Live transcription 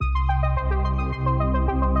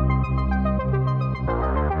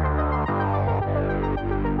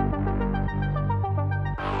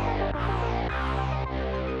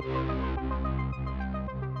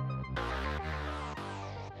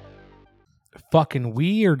fucking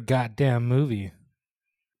weird goddamn movie.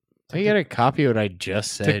 I gotta copy what I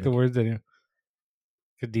just Took said. the words that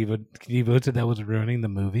Devo said that was ruining the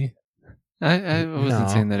movie. I wasn't No.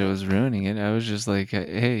 saying that it was ruining it. I was just like,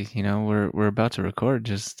 hey, we're about to record.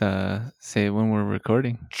 Just say it when we're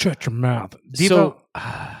recording. Shut your mouth, Devo. So,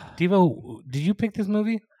 Devo, did you pick this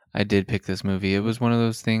movie? I did pick this movie. It was one of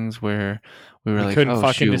those things where we were we like, couldn't oh,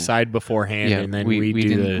 fucking shoot. decide beforehand, Yeah, and then we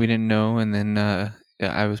didn't know, and then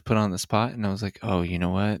I was put on the spot, and I was like, oh, you know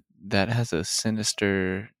what? That has a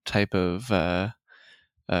sinister type of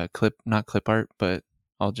not clip art, but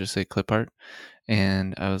I'll just say clip art.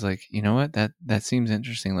 And I was like, you know what? That seems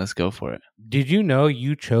interesting. Let's go for it. Did you know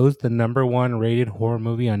you chose the #1 rated horror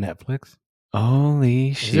movie on Netflix?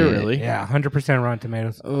 Holy shit! Is it really? Yeah, 100% Rotten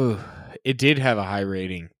Tomatoes. Oh, it did have a high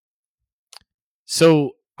rating.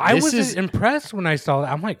 So I this was is impressed when I saw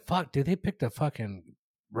that. I'm like, fuck, dude, they picked a fucking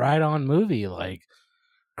right on movie. Like,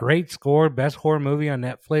 great score, best horror movie on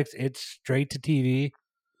Netflix. It's straight to TV.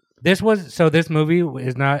 This movie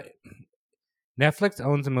is not. Netflix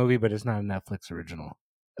owns the movie, but it's not a Netflix original.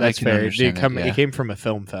 that's can fair. understand that, It came from a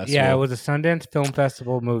film festival. Yeah, it was a Sundance Film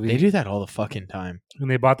Festival movie. They do that all the fucking time. And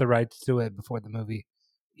they bought the rights to it before the movie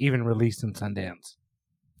even released in Sundance.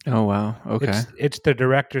 Oh wow! Okay, It's the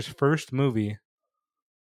director's first movie.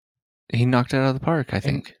 he knocked it out of the park. I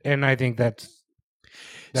think. And I think that's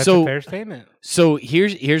So- a fair statement. So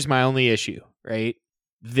here's my only issue, right?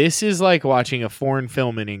 This is like watching a foreign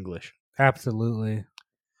film in English. Absolutely.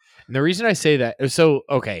 And the reason I say that, so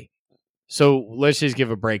let's just give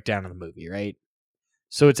a breakdown of the movie, right?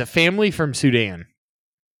 So it's a family from Sudan.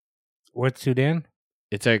 What's Sudan?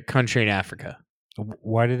 It's a country in Africa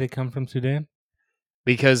Why did they come from Sudan?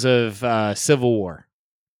 because of civil war.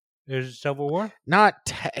 There's a civil war?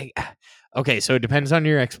 Okay, so it depends on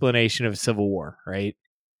your explanation of civil war, right?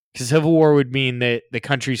 Because civil war would mean that the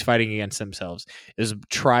country's fighting against themselves. There's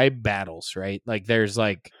tribe battles, right? Like there's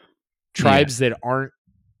like tribes that aren't.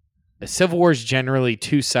 The civil war is generally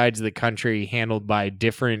two sides of the country handled by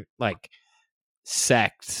different like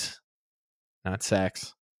sects, not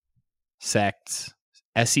sects, sects.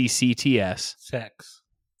 SECTS. Sex.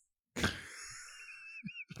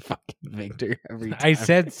 Fucking Victor every time. I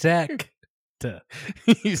said sec.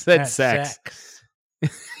 You said Not sex.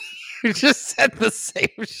 You just said the same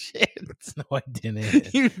shit. No, I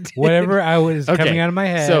didn't. You did. Whatever I was Okay, coming out of my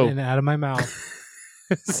head so- and out of my mouth.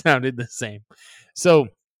 sounded the same. So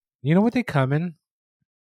You know what they come in?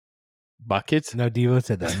 buckets. No, Devo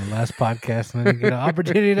said that in the last podcast, and I didn't get an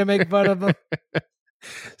opportunity to make fun of them.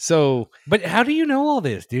 So But how do you know all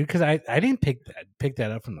this, dude? Because I didn't pick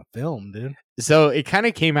that up from the film, dude. so it kind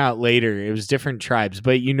of came out later. It was different tribes,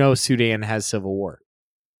 but Sudan has civil war,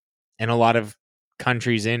 and a lot of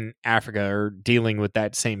countries in Africa are dealing with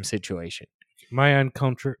that same situation.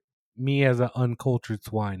 Me as an uncultured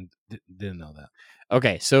swine didn't know that.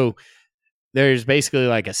 Okay, so there's basically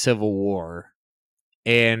like a civil war,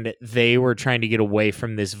 and they were trying to get away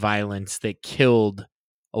from this violence that killed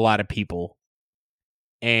a lot of people,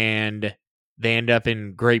 and they end up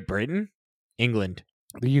in Great Britain, England.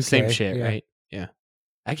 The UK, Same shit, yeah. right? Yeah.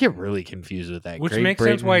 I get really confused with that. Which Great makes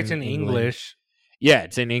sense why it's in Britain, England. English. Yeah,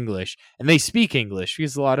 it's in English. And they speak English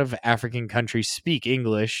because a lot of African countries speak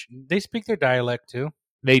English. They speak their dialect too.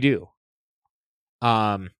 They do.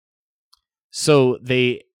 So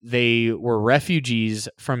they were refugees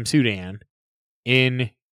from Sudan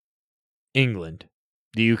in England,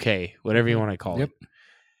 the UK, whatever you want to call Yep. it.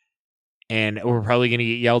 And we're probably going to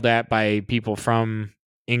get yelled at by people from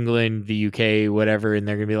England, the UK, whatever, and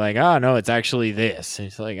they're going to be like, "Oh no, it's actually this." And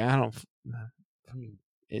it's like,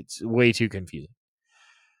 it's way too confusing.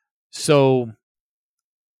 So,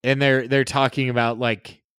 and they're talking about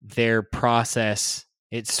like their process.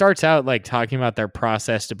 It starts out like talking about their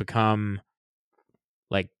process to become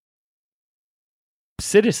like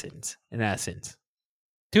citizens in essence.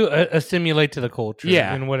 To assimilate to the culture,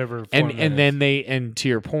 Yeah. in whatever form And then and to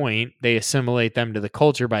your point, they assimilate them to the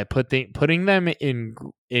culture by putting them in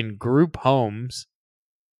group homes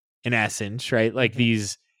in essence, right? Like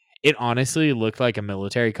these, it honestly looked like a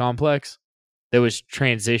military complex that was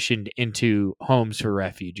transitioned into homes for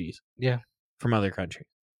refugees. Yeah. From other countries.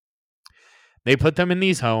 They put them in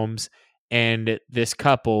these homes, and this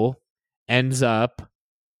couple ends up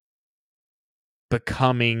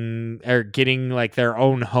becoming or getting like their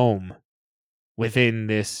own home within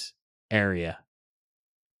this area.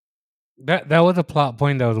 that was a plot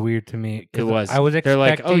point that was weird to me. 'cause It was. I was They're expecting.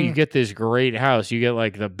 like, oh, you get this great house. You get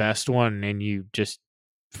like the best one, and you just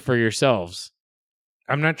for yourselves.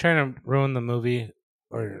 I'm not trying to ruin the movie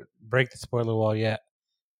or break the spoiler wall yet,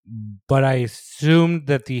 but I assumed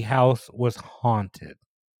that the house was haunted.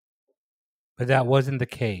 but that wasn't the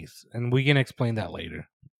case, and we can explain that later.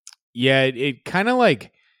 Yeah, it kind of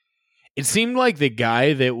like it seemed like the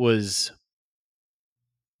guy that was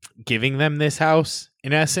giving them this house,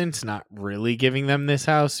 in essence, not really giving them this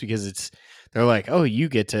house because they're like, oh, you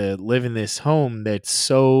get to live in this home that's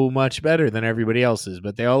so much better than everybody else's,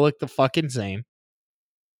 but they all look the fucking same.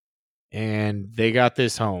 And they got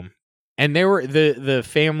this home. And they were the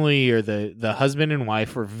family or the husband and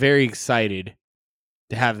wife were very excited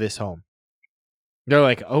to have this home. They're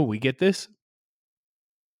like, oh, we get this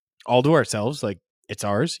all to ourselves. Like, it's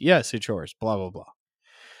ours. Yes, it's yours. Blah, blah, blah.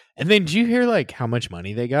 And then do you hear like how much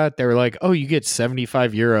money they got? They were like, oh, you get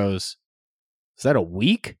 75 euros. Is that a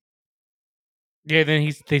week? Yeah,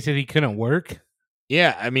 then they said he couldn't work.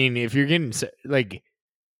 Yeah, I mean, if you're getting like,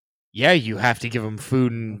 yeah, you have to give him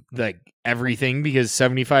food and like everything because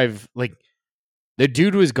 75, like the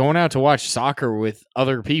dude was going out to watch soccer with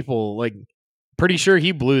other people. Like, pretty sure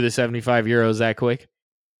he blew the 75 euros that quick.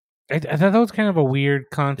 I thought that was kind of a weird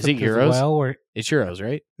concept. Is it euros? As well, or it's euros,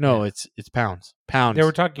 right? No, yeah. it's pounds. Pounds. They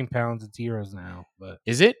were talking pounds. It's euros now, but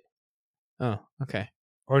is it? Oh, okay.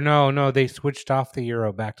 Or no, they switched off the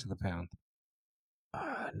euro back to the pound.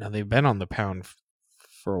 No, they've been on the pound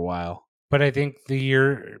for a while. But I think the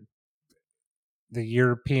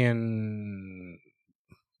European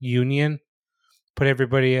Union put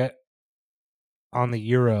everybody on the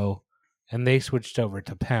euro, and they switched over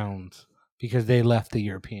to pounds because they left the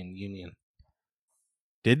European Union.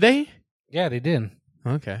 Did they? Yeah, they did.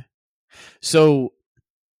 Okay. So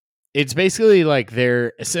it's basically like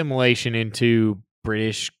their assimilation into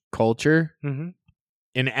British culture in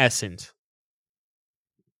essence.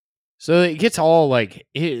 So it gets all like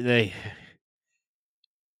it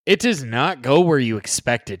does not go where you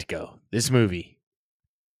expect it to go, this movie.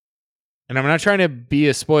 And I'm not trying to be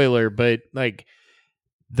a spoiler, but like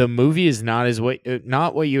the movie is not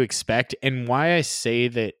what you expect. And why I say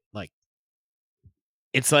that, like,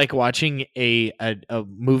 it's like watching a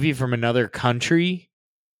movie from another country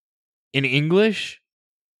in English.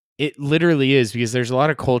 It literally is, because there's a lot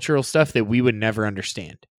of cultural stuff that we would never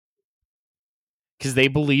understand. Because they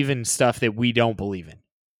believe in stuff that we don't believe in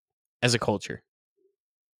as a culture.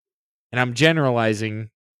 And I'm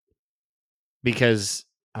generalizing because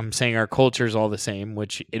I'm saying our culture is all the same,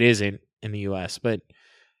 which it isn't in the US. But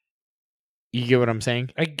you get what I'm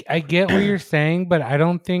saying? I get what you're saying, but I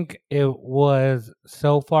don't think it was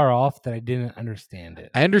so far off that I didn't understand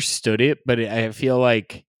it. I understood it, but I feel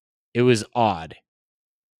like it was odd.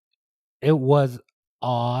 It was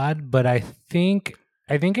odd, but I think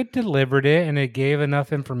it delivered it, and it gave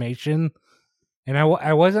enough information, and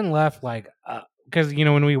I wasn't left like because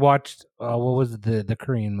when we watched what was the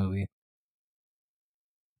Korean movie,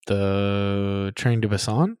 The Train to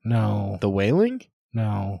Busan? No, The Wailing?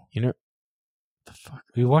 No, the fuck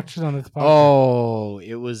we watched it on this podcast. Oh,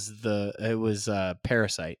 it was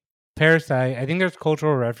Parasite. Parasite. I think there's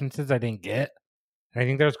cultural references I didn't get. I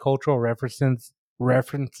think there's cultural references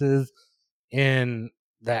in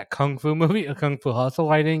that Kung Fu movie, a Kung Fu Hustle,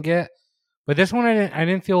 I didn't get. But this one, I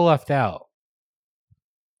didn't feel left out.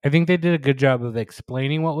 I think they did a good job of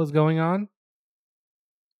explaining what was going on,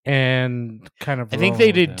 and kind of. I think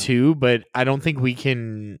they did too, but I don't think we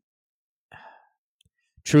can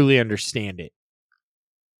truly understand it.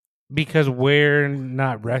 Because we're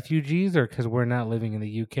not refugees, or because we're not living in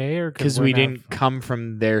the UK, or because we didn't come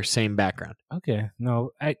from their same background. Okay,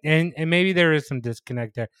 no, and maybe there is some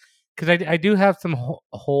disconnect there, because I do have some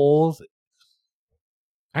holes.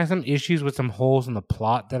 I have some issues with some holes in the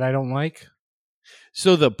plot that I don't like.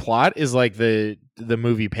 So the plot is like the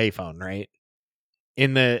movie Payphone, right?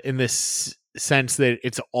 In this sense that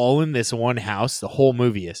it's all in this one house. The whole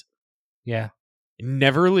movie is. Yeah. It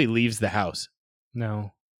never really leaves the house.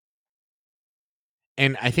 No.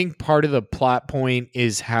 And I think part of the plot point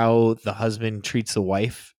is how the husband treats the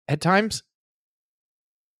wife at times.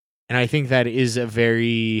 And I think that is a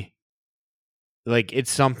very, like, it's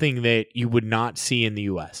something that you would not see in the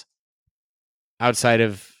US outside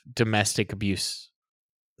of domestic abuse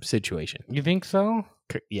situation. You think so?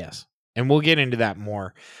 Yes. And we'll get into that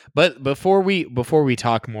more. But before we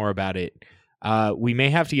talk more about it, we may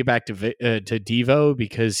have to get back to Devo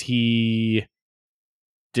because he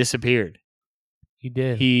disappeared. He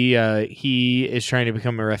did. He is trying to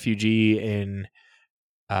become a refugee in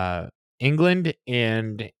England,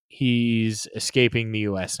 and he's escaping the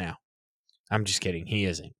U.S. now. I'm just kidding. He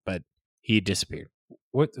isn't, but he disappeared.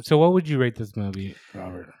 So what would you rate this movie,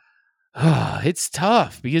 Robert? It's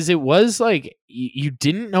tough because it was like you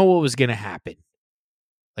didn't know what was going to happen.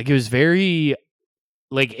 Like it was very,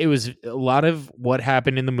 like it was a lot of what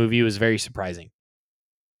happened in the movie was very surprising.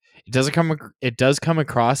 It does come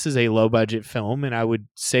across as a low budget film, and I would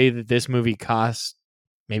say that this movie cost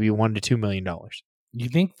maybe $1 to $2 million. You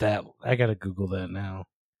think that? I gotta Google that now.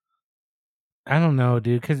 I don't know,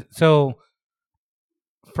 dude. Because so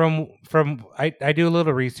from I do a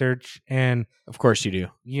little research, and Of course you do.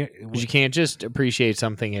 you, 'Cause you can't just appreciate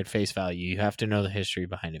something at face value. You have to know the history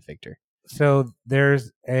behind it, Victor. so this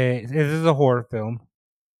is a horror film.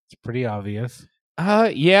 It's pretty obvious,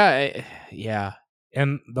 Yeah.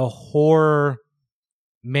 and the horror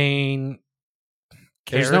main.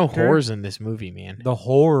 There's no character- whores in this movie, man. The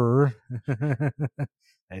horror.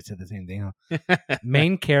 I said the same thing. Huh?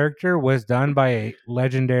 Main character was done by a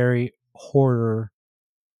legendary horror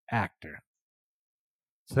actor.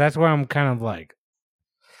 So that's why I'm kind of like,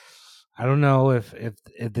 I don't know if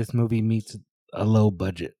this movie meets a low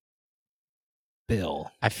budget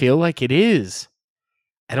bill. I feel like it is.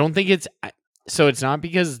 I don't think it's so. It's not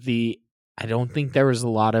because I don't think there was a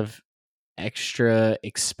lot of extra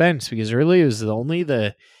expense because really it was only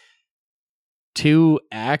the two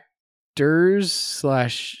actors /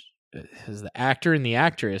 the actor and the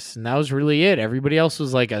actress, and that was really it. Everybody else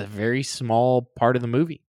was like a very small part of the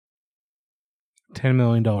movie. $10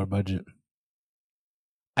 million budget.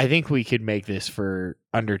 I think we could make this for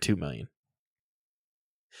under $2 million.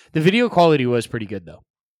 The video quality was pretty good though.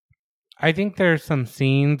 I think there's some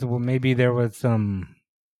scenes where maybe there was some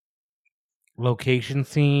location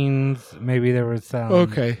scenes. Maybe there was some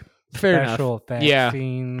Fair enough. special effects Yeah.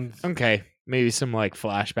 scenes. Okay, maybe some like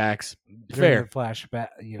flashbacks. During Fair. the flashback.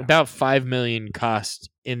 About $5 million cost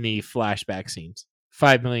in the flashback scenes.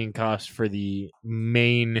 $5 million cost for the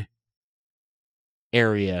main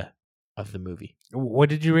area of the movie. What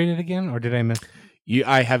did you rate it again, or did I miss?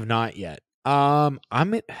 I have not yet.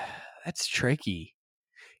 That's tricky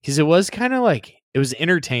because it was kind of like it was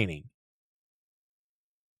entertaining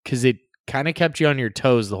because it kind of kept you on your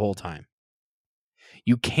toes the whole time.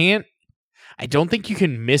 I don't think you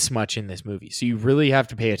can miss much in this movie, so you really have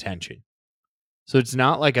to pay attention. So it's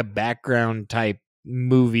not like a background type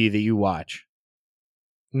movie that you watch.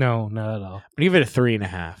 No, not at all. I'd give it a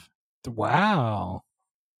 3.5. Wow.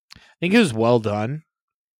 I think it was well done.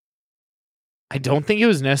 I don't think it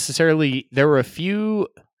was necessarily. There were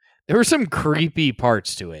some creepy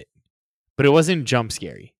parts to it, but it wasn't jump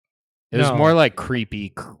scary. It was No. more like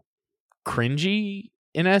creepy, cringy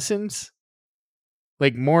in essence.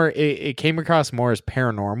 Like more, it came across more as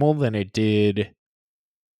paranormal than it did.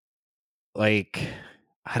 Like,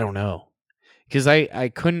 I don't know, because I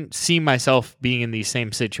couldn't see myself being in these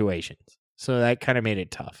same situations, so that kind of made it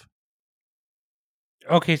tough.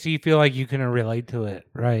 Okay, so you feel like you can relate to it,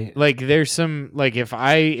 right? Like there's some like if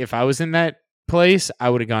I was in that place, I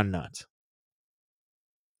would have gone nuts.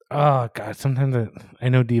 Oh God, sometimes I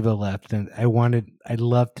know Devo left, and I'd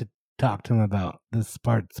love to talk to him about this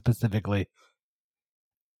part specifically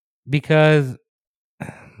because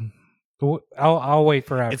I'll wait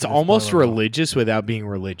for after. It's the almost spoiler. religious without being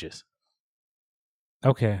religious.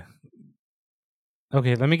 Okay,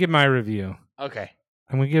 let me give my review. Okay.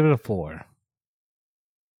 I'm gonna give it a 4.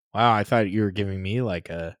 Wow, I thought you were giving me like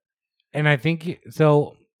a. And I think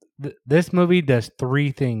so. This movie does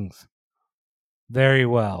 3 things very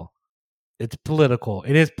well. It's political.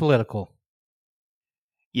 It is political.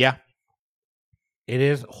 Yeah. It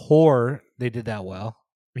is horror. They did that well.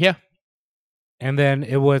 Yeah. And then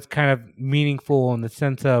it was kind of meaningful in the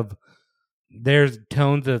sense of there's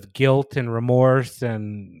tones of guilt and remorse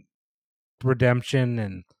and redemption,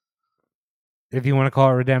 and if you want to call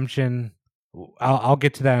it redemption, I'll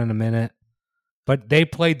get to that in a minute. But they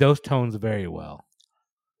played those tones very well.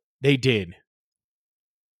 They did.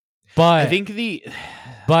 But I think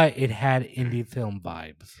but it had indie film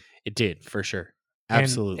vibes. it did for sure. And-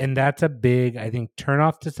 Absolutely. And that's a big, I think,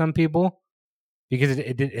 turnoff to some people because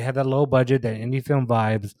it had that low budget, that indie film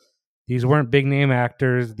vibes. These weren't big name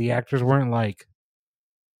actors. The actors weren't like,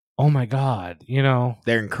 oh my God,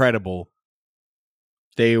 They're incredible.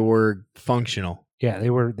 They were functional. Yeah, they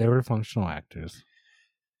were functional actors.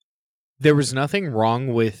 There was nothing wrong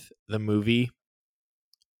with the movie.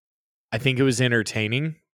 I think it was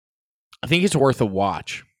entertaining. I think it's worth a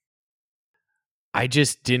watch. I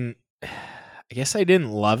just didn't. I guess I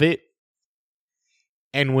didn't love it.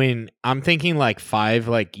 And when I'm thinking like 5,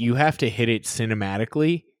 like you have to hit it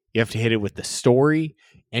cinematically, you have to hit it with the story,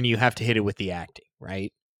 and you have to hit it with the acting,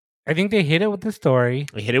 right? I think they hit it with the story.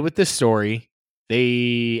 They hit it with the story.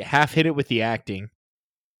 They half hit it with the acting.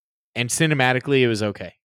 And cinematically, it was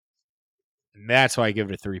okay. And that's why I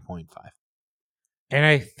give it a 3.5. And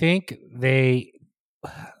I think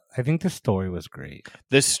the story was great.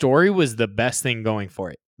 The story was the best thing going for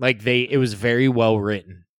it. Like it was very well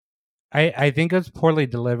written. I think it's poorly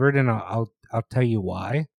delivered, and I'll tell you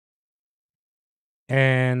why.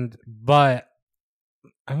 But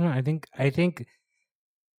I don't know. I think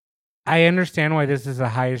I understand why this is the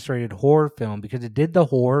highest rated horror film because it did the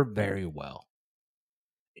horror very well.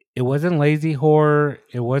 It wasn't lazy horror.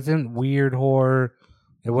 It wasn't weird horror.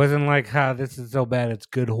 It wasn't like, "Ha, this is so bad, it's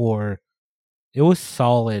good horror." It was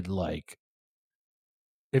solid. Like,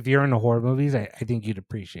 if you're into horror movies, I think you'd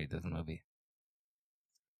appreciate this movie.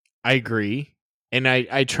 I agree. And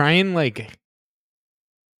I try and like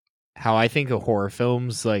how I think of horror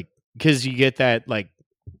films, like, because you get that like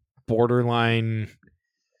borderline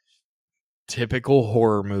typical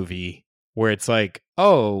horror movie where it's like,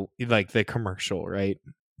 oh, like the commercial, right?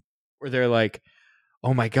 Where they're like,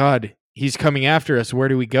 oh my God, he's coming after us. Where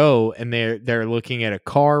do we go? And they're looking at a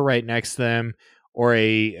car right next to them or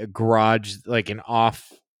a garage, like an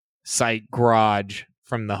off-site garage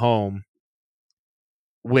from the home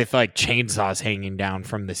with like chainsaws hanging down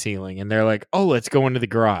from the ceiling. And they're like, oh, let's go into the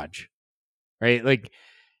garage. Right? Like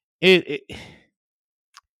it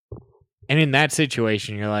and in that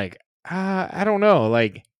situation, you're like, I don't know.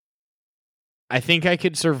 Like, I think I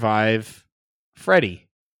could survive Freddy.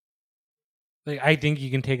 Like, I think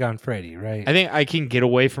you can take on Freddy, right? I think I can get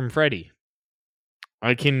away from Freddy.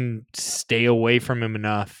 I can stay away from him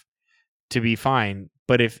enough to be fine.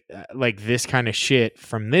 But if like this kind of shit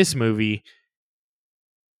from this movie,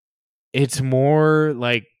 it's more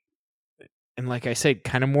like, and like I said,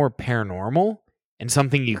 kind of more paranormal and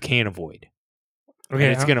something you can't avoid. Okay,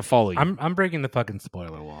 and it's gonna follow you. I'm breaking the fucking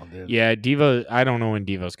spoiler wall, dude. Yeah, Devo. I don't know when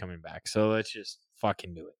Devo's coming back, so let's just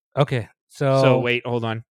fucking do it. Okay, so wait, hold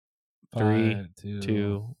on. 5, 3,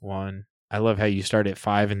 2, 1. I love how you start at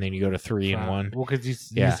 5 and then you go to 3 and 1. Well, because you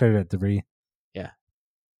started at 3. Yeah.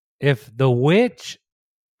 If the witch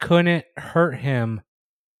couldn't hurt him,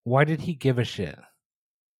 why did he give a shit?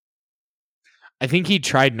 I think he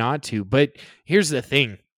tried not to, but here's the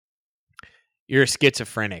thing. You're a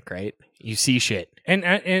schizophrenic, right? You see shit.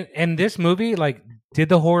 And this movie, like, did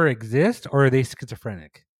the horror exist or are they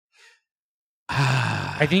schizophrenic?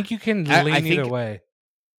 I think you can lean either way.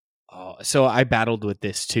 Oh, so I battled with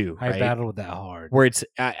this too. I battled with that hard. Where it's,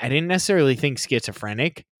 I didn't necessarily think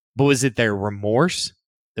schizophrenic, but was it their remorse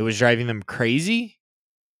that was driving them crazy?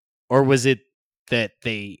 Or was it that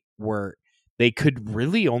they could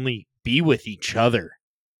really only be with each other?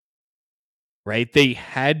 Right? They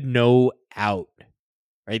had no out.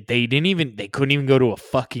 Right? They couldn't even go to a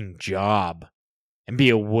fucking job and be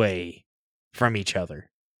away from each other.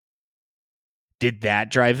 Did that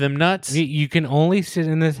drive them nuts? You can only sit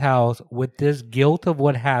in this house with this guilt of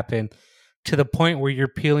what happened to the point where you're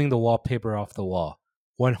peeling the wallpaper off the wall.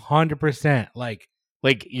 100%. Like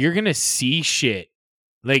you're going to see shit.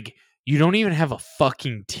 Like, you don't even have a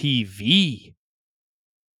fucking TV.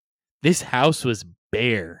 This house was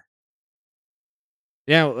bare.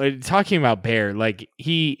 Now, talking about bare, like,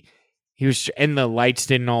 he was, and the lights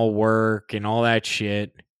didn't all work and all that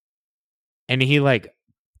shit. And he, like,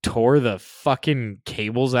 tore the fucking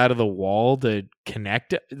cables out of the wall to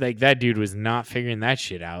connect. Like, that dude was not figuring that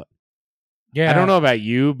shit out. Yeah, I don't know about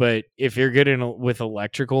you, but if you're good with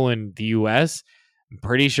electrical in the US, I'm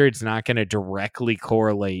pretty sure it's not going to directly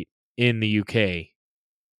correlate in the UK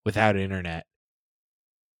without internet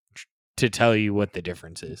to tell you what the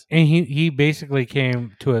difference is. And he basically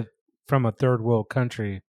came from a third world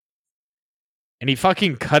country, and he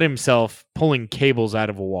fucking cut himself pulling cables out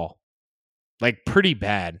of a wall. Like, pretty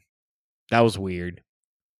bad. That was weird.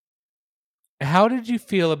 How did you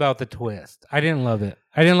feel about the twist? I didn't love it.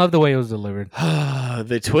 I didn't love the way it was delivered.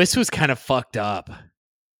 The twist was kind of fucked up.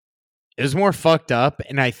 It was more fucked up,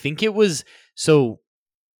 and I think it was so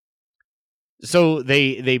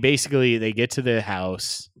they basically they get to the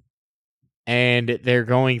house and they're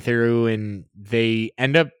going through and they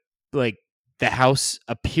end up like the house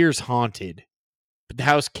appears haunted. But the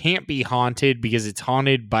house can't be haunted because it's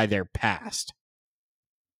haunted by their past.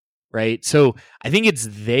 Right? So I think it's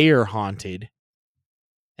they're haunted.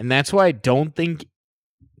 And that's why I don't think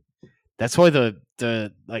that's why the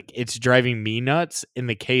like it's driving me nuts in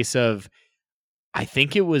the case of I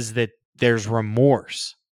think it was that there's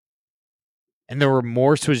remorse. And the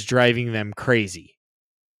remorse was driving them crazy.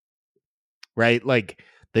 Right? Like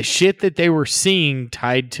the shit that they were seeing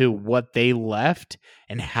tied to what they left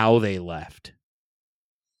and how they left.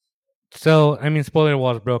 So, I mean, spoiler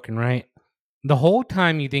wall is broken, right? The whole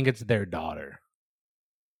time you think it's their daughter.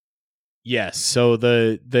 Yes. So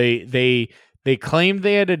they claimed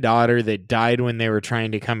they had a daughter that died when they were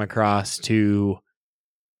trying to come across to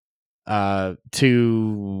the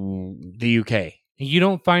UK. You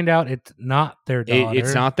don't find out it's not their daughter.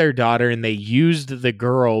 It's not their daughter, and they used the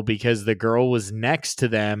girl because the girl was next to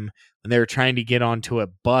them and they were trying to get onto a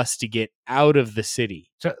bus to get out of the city.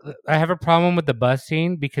 So I have a problem with the bus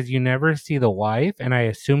scene because you never see the wife, and I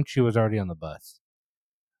assumed she was already on the bus.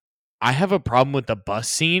 I have a problem with the bus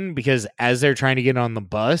scene because as they're trying to get on the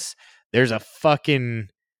bus, there's a fucking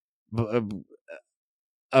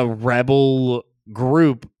a rebel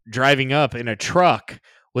group driving up in a truck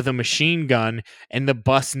with a machine gun, and the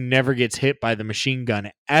bus never gets hit by the machine gun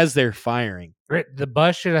as they're firing. The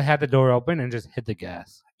bus should have had the door open and just hit the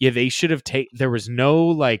gas. Yeah, they should have there was no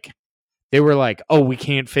like, they were like, oh, we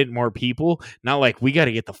can't fit more people. Not like, we got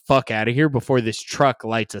to get the fuck out of here before this truck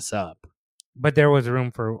lights us up. But there was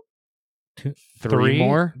room for Three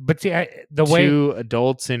more? But see, the Two way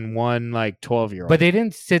adults and one like 12-year-old. But they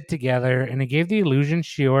didn't sit together, and it gave the illusion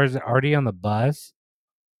she was already on the bus,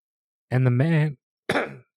 and the man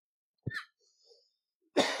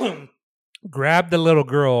grabbed the little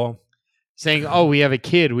girl, saying, oh, we have a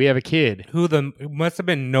kid, who must have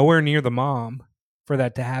been nowhere near the mom for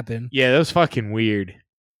that to happen. Yeah, that was fucking weird.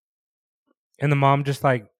 And the mom just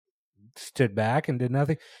like stood back and did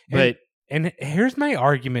nothing. And here's my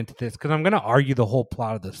argument to this, because I'm going to argue the whole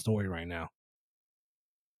plot of the story right now.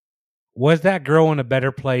 Was that girl in a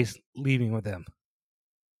better place leaving with him?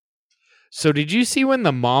 So did you see when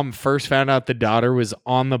the mom first found out the daughter was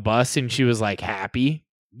on the bus and she was like happy?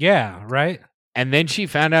 Yeah, right? And then she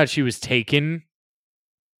found out she was taken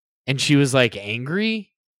and she was like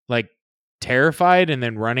angry, like terrified, and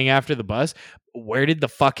then running after the bus. Where did the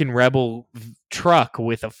fucking rebel truck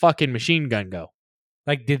with a fucking machine gun go?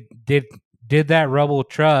 Like, did that rebel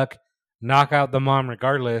truck knock out the mom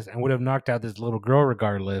regardless, and would have knocked out this little girl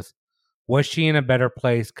regardless? Was she in a better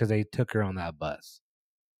place because they took her on that bus?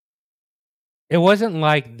 It wasn't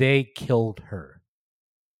like they killed her.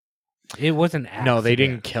 It wasn't. No, they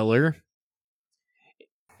didn't kill her.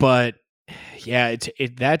 But yeah,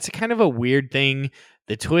 that's kind of a weird thing.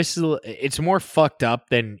 The twist, it's more fucked up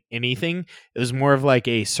than anything. It was more of like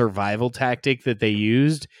a survival tactic that they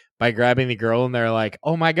used by grabbing the girl, and they're like,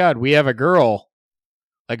 oh my God, we have a girl.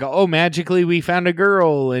 Like, oh, magically we found a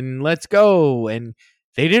girl and let's go. And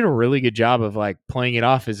they did a really good job of like playing it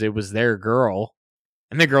off as it was their girl.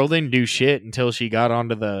 And the girl didn't do shit until she got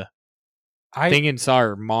onto the thing and saw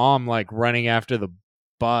her mom like running after the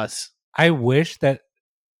bus. I wish that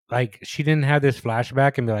like she didn't have this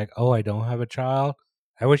flashback and be like, oh, I don't have a child.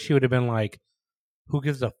 I wish she would have been like, who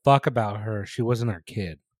gives a fuck about her? She wasn't our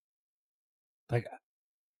kid. Like,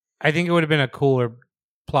 I think it would have been a cooler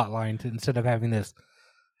plot line instead of having this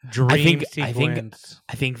dream sequence.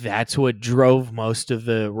 I think that's what drove most of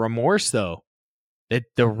the remorse, though. That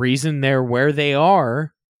the reason they're where they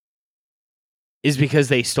are is because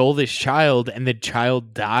they stole this child, and the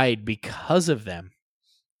child died because of them.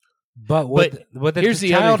 But would the here's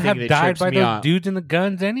the child other thing have that died trips by me those up. dudes in the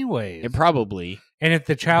guns anyways? It probably. And if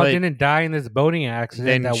the child But didn't die in this boating accident,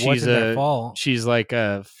 then that she's wasn't their fault. She's like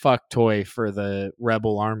a fuck toy for the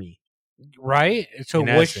rebel army. Right? So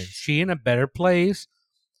In was essence. she in a better place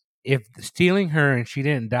if stealing her and she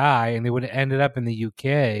didn't die and they would have ended up in the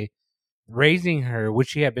UK raising her? Would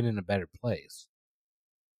she have been in a better place?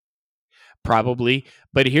 Probably.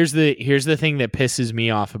 But here's the thing that pisses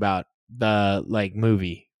me off about the like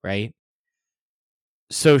movie, right?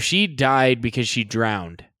 So she died because she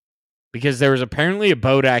drowned. Because there was apparently a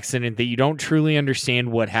boat accident that you don't truly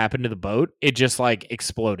understand what happened to the boat. It just like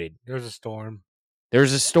exploded. There was a storm. There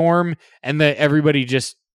was a storm, and everybody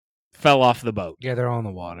just fell off the boat. Yeah, they're all in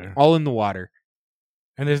the water. All in the water.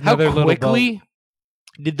 And there's How another little boat. quickly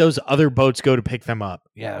did those other boats go to pick them up?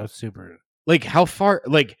 Yeah, it was super. Like, how far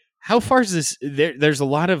is this? There's a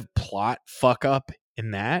lot of plot fuck up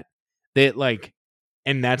in that like,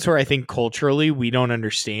 and that's where I think culturally we don't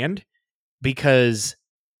understand, because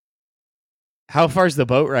how far is the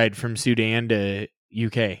boat ride from Sudan to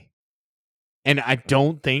UK? And I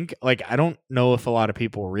don't know if a lot of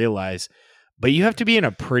people realize, but you have to be in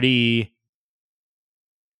a pretty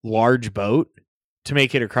large boat to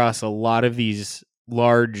make it across a lot of these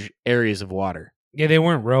large areas of water. Yeah, they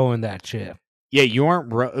weren't rowing that ship. Yeah, you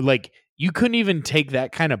aren't you couldn't even take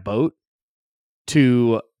that kind of boat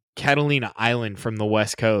to Catalina Island from the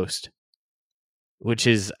West Coast, which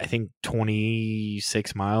is, I think,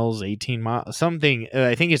 26 miles, 18 miles, something.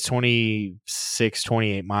 I think it's 26,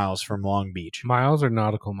 28 miles from Long Beach. Miles or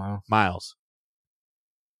nautical miles? Miles.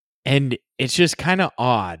 And it's just kind of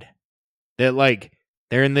odd that, like,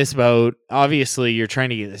 they're in this boat. Obviously, you're trying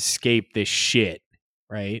to escape this shit,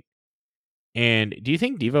 right? And do you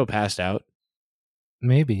think Devo passed out?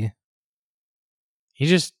 Maybe. He's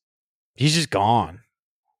just gone.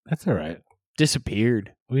 That's all right.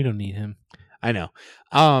 disappeared. We don't need him. I know.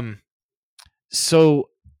 So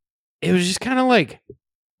it was just kind of like,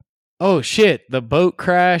 oh shit, the boat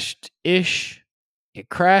crashed ish. It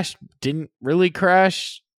crashed, didn't really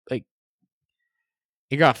crash. Like,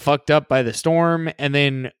 it got fucked up by the storm, and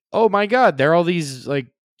then oh my god, there are all these like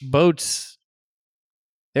boats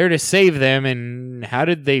there to save them, and how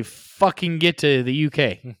did they fucking get to the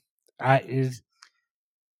UK?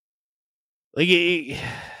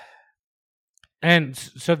 And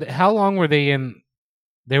so how long were they in?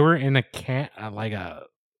 They were in a camp,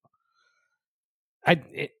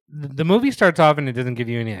 the movie starts off and it doesn't give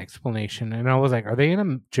you any explanation, and I was like, are they in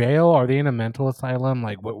a jail? Are they in a mental asylum?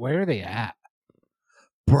 Like, where are they at?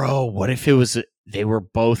 Bro, what if it was they were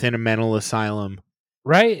both in a mental asylum?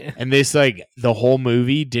 Right? And this, like, the whole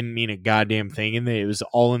movie didn't mean a goddamn thing, and it was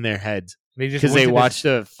all in their heads. Because they watched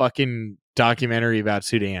a fucking documentary about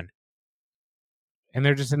Sudan. And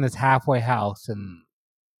they're just in this halfway house, and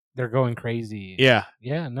they're going crazy. Yeah.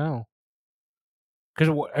 Yeah, no.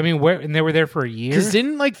 Because, I mean, and they were there for a year? Because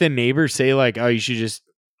didn't, like, the neighbor say, like, oh, you should just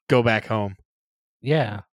go back home?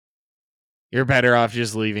 Yeah. You're better off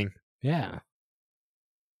just leaving. Yeah.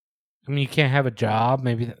 I mean, you can't have a job.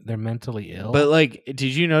 Maybe they're mentally ill. But, like,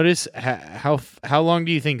 did you notice how long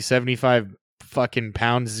do you think 75 fucking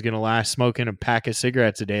pounds is going to last smoking a pack of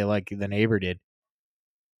cigarettes a day like the neighbor did?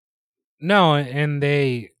 No, and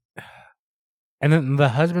then the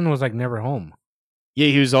husband was, like, never home. Yeah,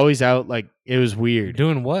 he was always out. Like, it was weird.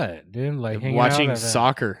 Doing what? Dude, like hanging watching out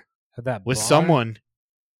soccer at that with bar? someone.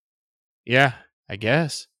 Yeah, I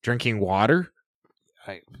guess. Drinking water?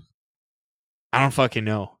 I don't fucking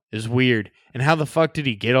know. It was weird. And how the fuck did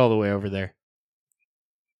he get all the way over there?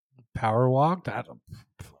 Power walked?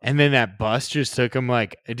 And then that bus just took him,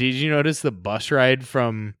 like, did you notice the bus ride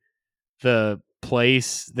from the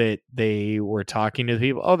place that they were talking to the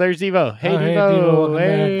people? Oh, there's Devo. Hey, Devo.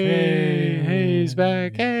 Hey, he's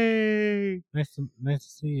back. Hey. Nice to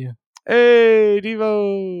see you. Hey,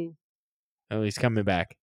 Devo. Oh, he's coming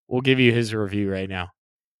back. We'll give you his review right now.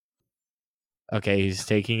 Okay, he's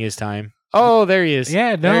taking his time. Oh, there he is.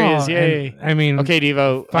 Yeah, no. There he is. Yay. I mean, okay,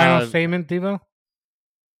 Devo. Final statement, Devo?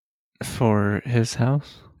 For his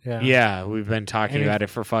house? Yeah, we've been talking about it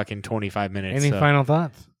for fucking 25 minutes. Any final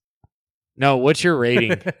thoughts? No, what's your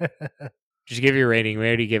rating? Just give your rating. We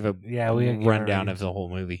already gave a rundown of the whole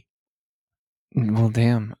movie. Well,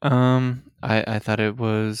 damn. I thought it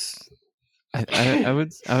was. I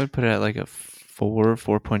would put it at like a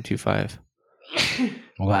 4.25.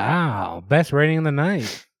 Wow, best rating of the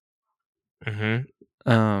night.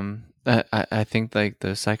 Mm-hmm. I think like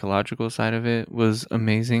the psychological side of it was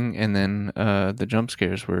amazing, and then the jump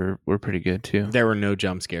scares were pretty good too. There were no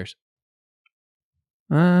jump scares.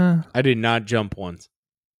 I did not jump once.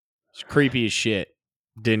 It's creepy as shit.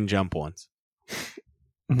 Didn't jump once.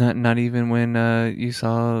 Not even when you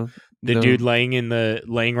saw the dude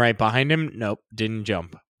laying right behind him. Nope, didn't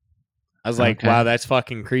jump. I was like, wow, that's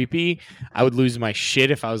fucking creepy. I would lose my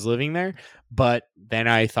shit if I was living there. But then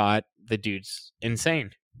I thought the dude's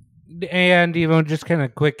insane. And Devo, just kind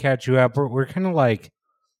of quick catch you up. We're kind of like,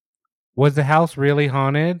 was the house really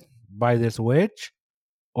haunted by this witch?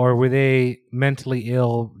 Or were they mentally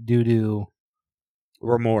ill due to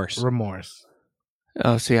remorse?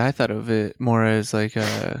 Oh, see, I thought of it more as like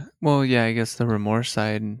well, yeah, I guess the remorse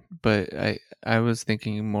side, but I was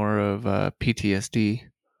thinking more of PTSD,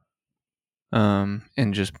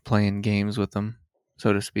 and just playing games with them,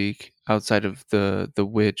 so to speak, outside of the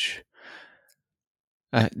witch.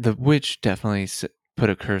 The witch definitely put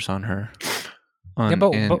a curse on her, and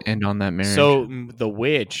on that marriage. So the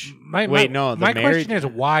witch. My question is,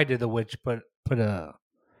 why did the witch put a?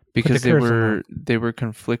 Because they were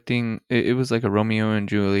conflicting. It was like a Romeo and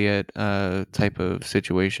Juliet type of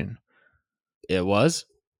situation. It was?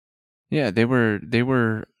 Yeah, they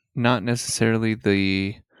were not necessarily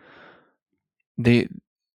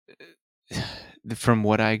from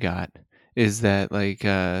what I got is that like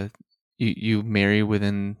you marry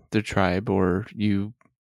within the tribe, or you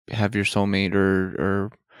have your soulmate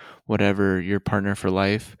or whatever, your partner for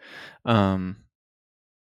life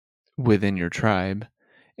within your tribe.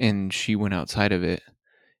 And she went outside of it.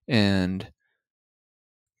 And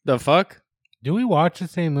the fuck? Do we watch the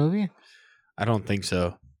same movie? I don't think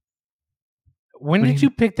so. When did you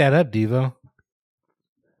pick that up, Devo?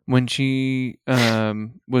 When she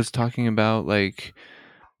was talking about like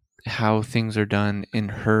how things are done in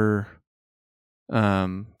her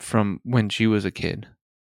from when she was a kid,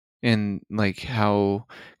 and like how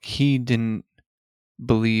he didn't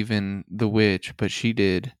believe in the witch, but she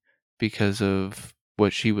did because of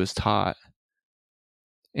what she was taught.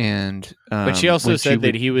 And But she also when said that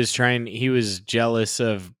would- he was jealous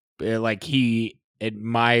of, like, he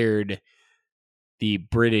admired the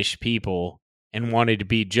British people and wanted to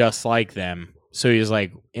be just like them. So he was,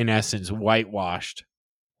 like, in essence, whitewashed.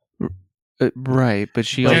 right, but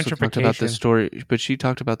she also talked about the Gentrification. story. But she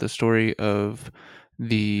talked about the story of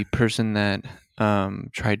the person that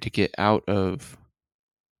tried to get out of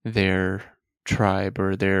their tribe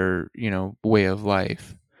or their way of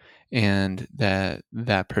life, and that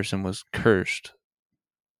person was cursed.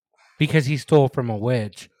 because he stole from a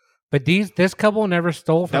witch. But this couple never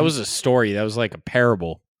stole from. That was a story. That was like a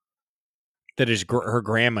parable that her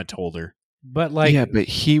grandma told her. But like, yeah, but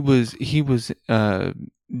he was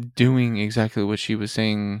doing exactly what she was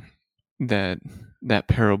saying that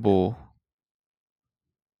parable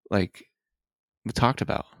like talked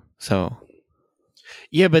about. So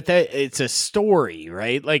Yeah, but it's a story,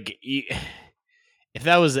 right? Like, if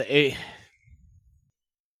that was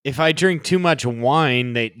if I drink too much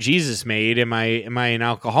wine that Jesus made, am I an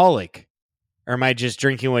alcoholic, or am I just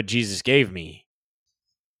drinking what Jesus gave me?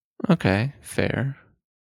 okay, fair.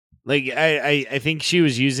 Like, I think she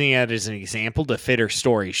was using it as an example to fit her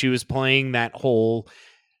story. She was playing that whole.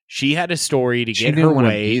 She had a story to She get didn't her want to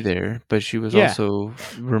way. be there, but she was Yeah. also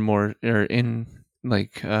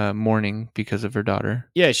mourning because of her daughter.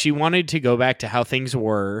 Yeah, she wanted to go back to how things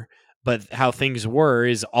were, but how things were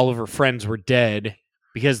is all of her friends were dead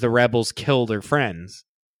because the rebels killed her friends.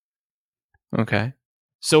 Okay.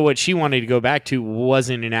 So what she wanted to go back to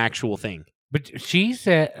wasn't an actual thing. but she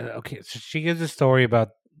said, okay, so she gives a story about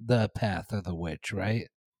the path of the witch, right?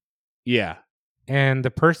 Yeah. And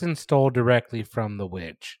the person stole directly from the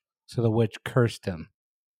witch, so the witch cursed him.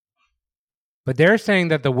 But they're saying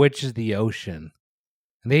that the witch is the ocean,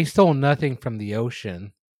 and they stole nothing from the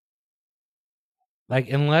ocean. Like,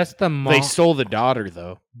 unless the mom, They stole the daughter,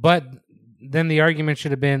 though. but then the argument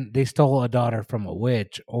should have been they stole a daughter from a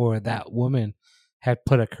witch, or that woman had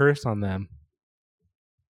put a curse on them.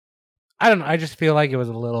 I don't know. I just feel like it was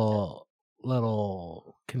a little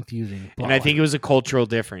confusing. And I think it was a cultural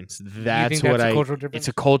difference. That's what a cultural difference? It's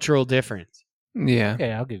a cultural difference. Yeah.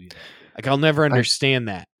 Okay, I'll give you that. Like, I'll never understand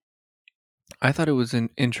that. I thought it was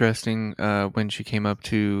interesting when she came up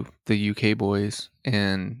to the UK boys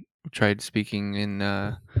and tried speaking in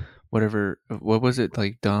what was it,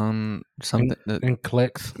 like Dom something? And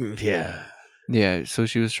clicks. Yeah. Yeah, so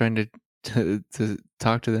she was trying to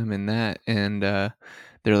talk to them in that, and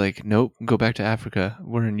they're like, "Nope, go back to Africa.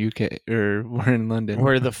 We're in UK or we're in London."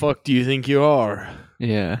 Where the fuck do you think you are?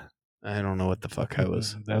 Yeah. I don't know what the fuck I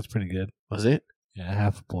was. That was pretty good. Was it? Yeah,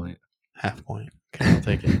 half a point. Half point. Okay, I'll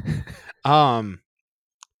take it.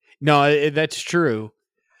 No, that's true.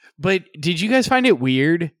 But did you guys find it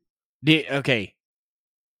weird? Okay.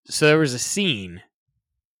 So there was a scene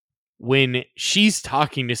when she's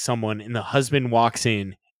talking to someone and the husband walks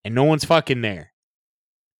in and no one's fucking there.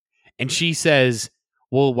 And she says,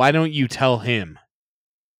 "Well, why don't you tell him?"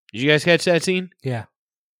 Did you guys catch that scene? Yeah.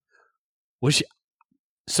 Was she?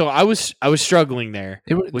 So I was struggling there.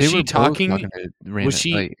 Was she both talking? to Raina, Was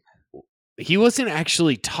she? like, He wasn't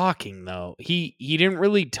actually talking though. He didn't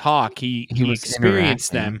really talk. He was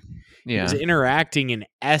experienced them. interacting. He Yeah. was interacting in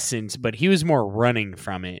essence, but he was more running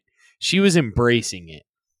from it. She was embracing it.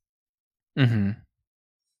 Mm-hmm.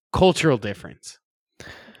 Cultural difference.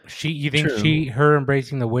 You think True. her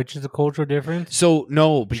embracing the witch is a cultural difference? So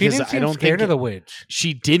no, She because didn't I seem don't scared think of the witch.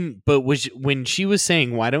 she didn't. But when she was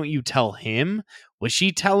saying, "Why don't you tell him?" Was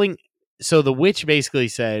she telling? So the witch basically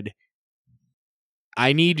said,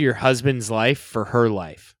 "I need your husband's life for her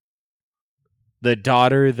life." The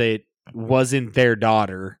daughter that wasn't their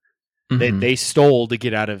daughter that Mhm. they stole to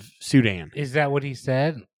get out of Sudan. Is that what he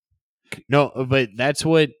said? No, but that's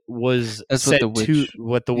what was That's said what the to witch-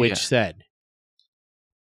 what the witch yeah. said.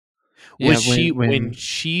 Yeah, Was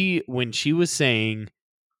when she was saying,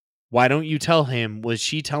 "Why don't you tell him?" Was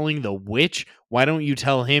she telling the witch, "Why don't you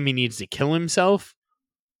tell him he needs to kill himself?"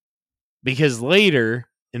 Because later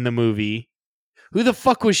in the movie, who the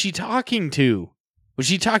fuck was she talking to? Was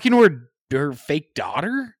she talking to her fake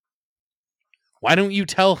daughter? Why don't you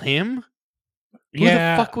tell him? Who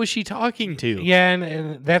the fuck was she talking to? Yeah,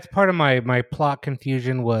 and that's part of my plot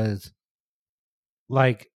confusion was,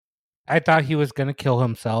 like, I thought he was going to kill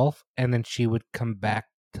himself and then she would come back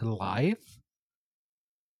to life.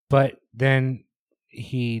 But then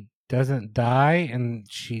he doesn't die and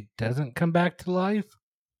she doesn't come back to life.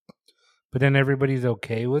 But then everybody's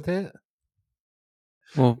okay with it.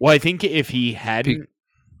 Well, Well, I think if he hadn't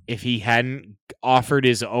offered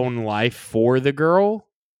his own life for the girl,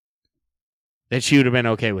 that she would have been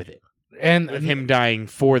okay with it. And With him dying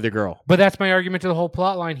for the girl. But that's my argument to the whole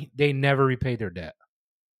plot line. They never repaid their debt.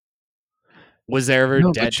 Was there ever No,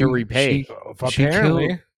 but debt to repay? She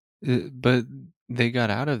Apparently, but they got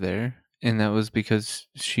out of there, and that was because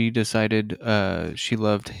she decided she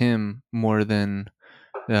loved him more than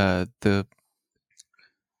the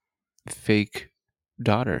fake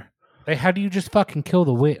daughter. like, how do you just fucking kill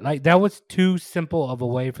the witch? Like, that was too simple of a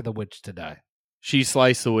way for the witch to die. She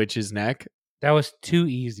sliced the witch's neck. That was too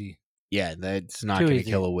easy. Yeah, that's not Too going to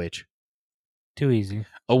easy. kill a witch. Too easy.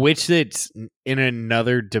 A witch that's in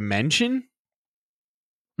another dimension?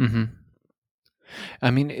 Mm-hmm.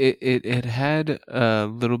 I mean, it had a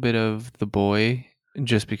little bit of the boy,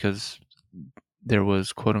 just because there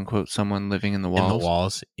was quote unquote someone living in the walls. In the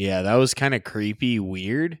walls. Yeah, that was kind of creepy,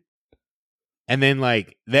 weird. And then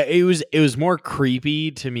like that it was more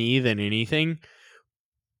creepy to me than anything.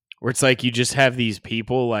 Where it's like you just have these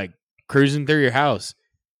people like cruising through your house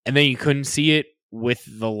and then you couldn't see it with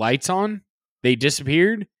the lights on. They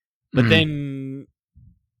disappeared. But Mhm. then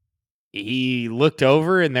he looked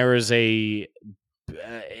over and there was an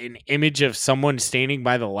image of someone standing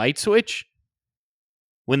by the light switch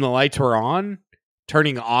when the lights were on,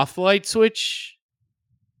 turning off the light switch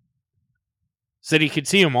so that he could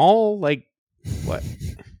see them all. Like, what?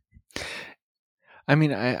 I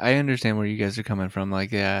mean, I understand where you guys are coming from.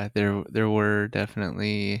 Like, yeah, there were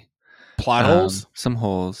definitely Plot holes? some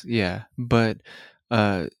holes, yeah, but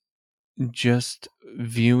just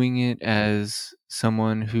viewing it as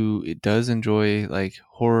someone who does enjoy like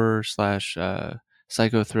horror /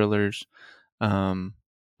 psycho thrillers,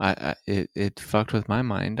 it fucked with my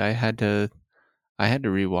mind. I had to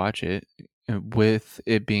rewatch it with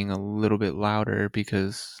it being a little bit louder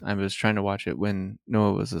because I was trying to watch it when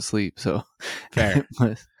Noah was asleep. So Fair. it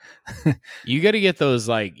was- You got to get those,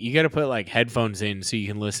 like, you got to put, like, headphones in so you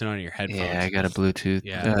can listen on your headphones. yeah, I got a Bluetooth.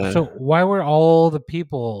 Yeah. So why were all the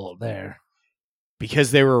people there?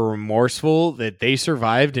 Because they were remorseful that they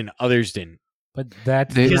survived and others didn't. But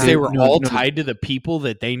that's Because they not- were no, all no. tied to the people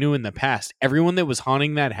that they knew in the past. Everyone that was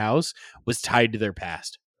haunting that house was tied to their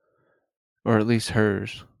past. Or at least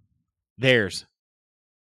hers. Theirs.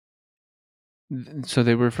 So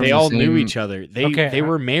they were from They the all same... knew each other. They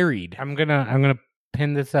were married. I'm gonna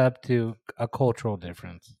pin this up to a cultural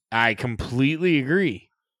difference. I completely agree.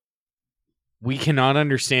 We cannot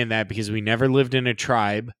understand that because we never lived in a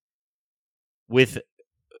tribe with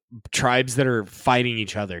tribes that are fighting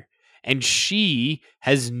each other. And she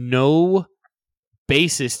has no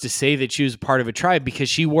basis to say that she was part of a tribe because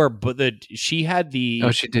she had the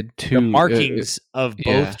Oh, she did two the markings of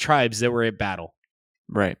yeah. both tribes that were at battle.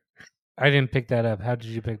 right. I didn't pick that up. How did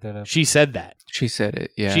you pick that up? She said that. She said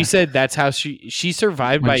it. Yeah. She said that's how she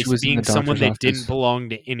survived When by she was in being the someone doctor's that office. didn't belong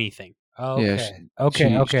to anything. Okay.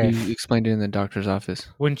 Yeah, Okay. She explained it in the doctor's office.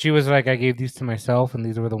 When she was like, I gave these to myself, and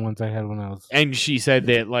these were the ones I had when I was. And she said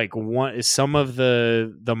that like some of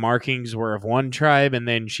the markings were of one tribe, and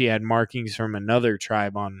then she had markings from another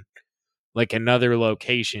tribe on like another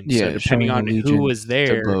location. Yeah, so depending showing on who allegiance was to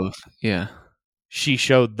there, both. Yeah. she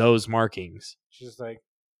showed those markings. She's like,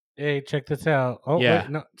 hey, check this out. Oh, Yeah. wait,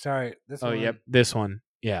 no, sorry. This Oh, one. yep, this one.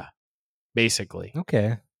 Yeah, basically.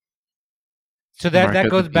 Okay. So Mark that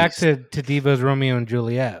of goes the back beast. to Diva's Romeo and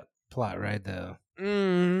Juliet plot, right? Though.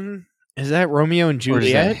 Is that Romeo and Or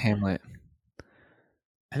is that Juliet? Hamlet?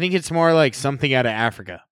 I think it's more like something out of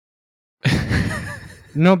Africa.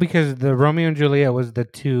 No, because the Romeo and Juliet was the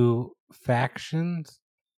two factions.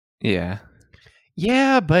 Yeah.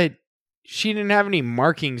 Yeah, but she didn't have any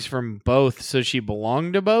markings from both, so she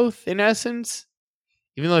belonged to both in essence,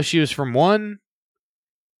 even though she was from one.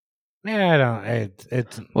 Yeah, I don't.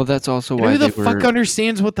 It's Well, that's also And why who the they fuck were.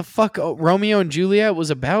 understands what the fuck Romeo and Juliet was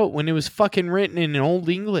about when it was fucking written in Old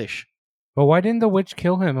English? But why didn't the witch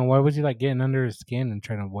kill him? And why was he like getting under his skin and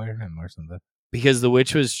trying to wear him or something? Because the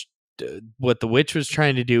witch was what the witch was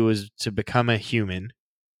trying to do was to become a human.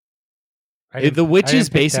 The witch I is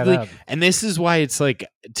didn't pick that basically, up. and this is why it's like,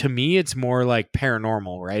 to me, it's more like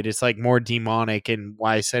paranormal, right? It's like more demonic, and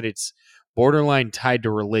why I said it's borderline tied to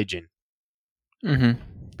religion. Mm-hmm.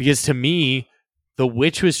 Because to me, the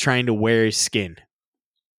witch was trying to wear his skin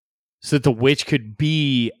so that the witch could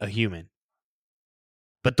be a human.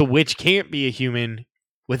 But the witch can't be a human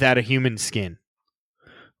without a human skin.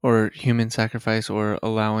 Or human sacrifice, or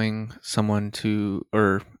allowing someone to,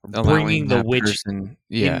 or Bringing allowing the that witch person,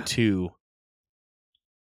 yeah, into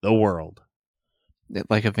the world.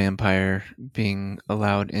 like a vampire being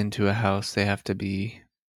allowed into a house, they have to be,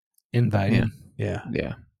 Invited. Yeah.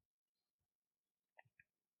 yeah.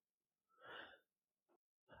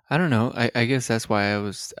 I don't know. I guess that's why I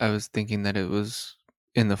was thinking that it was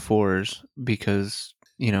in the fours, because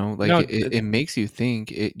you know, like No, it makes you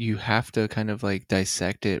think. You have to kind of like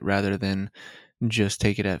dissect it rather than just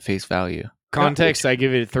take it at face value. Context, I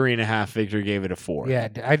give it a 3.5. Victor gave it a 4. Yeah,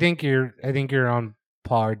 I think you're on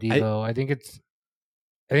par, Devo. I think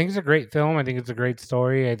it's a great film. I think it's a great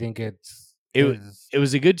story. I think It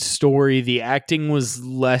was a good story. The acting was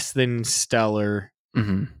less than stellar.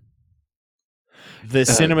 Mm-hmm. The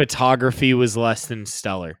cinematography was less than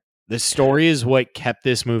stellar. The story is what kept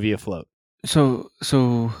this movie afloat. So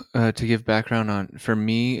to give background on, for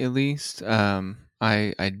me at least,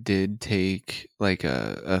 I did take like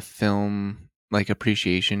a film like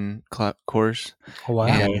appreciation course. Oh, wow.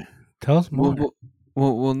 And- Tell us more.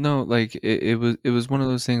 Well, no, like it was one of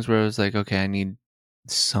those things where I was like, okay, I need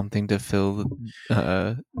something to fill,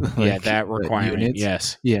 like, that requirement. units.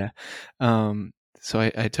 Yes. Yeah. So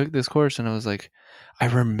I took this course and I was like, I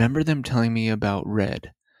remember them telling me about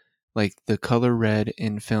red, like the color red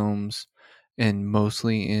in films and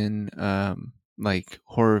mostly in like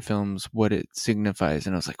horror films, what it signifies.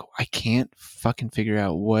 And I was like, I can't fucking figure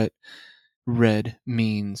out what red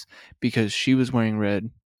means, because she was wearing red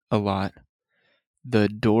a lot. The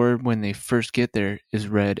door when they first get there is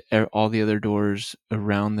red. All the other doors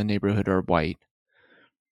around the neighborhood are white.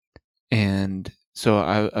 And so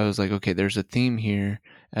I was like, okay, there's a theme here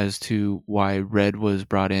as to why red was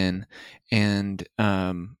brought in. And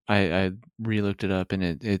I re-looked it up, and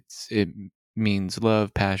it means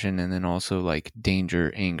love, passion, and then also like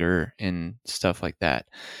danger, anger, and stuff like that.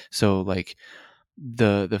 So like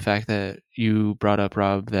the fact that you brought up,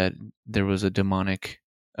 Rob, that there was a demonic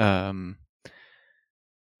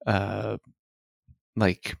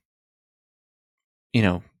like, you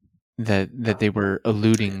know, that they were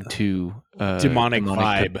alluding to Demonic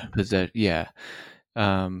vibe. Yeah.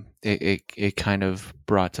 It kind of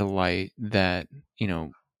brought to light that, you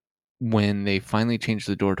know, when they finally changed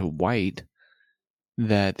the door to white,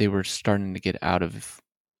 that they were starting to get out of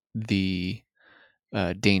the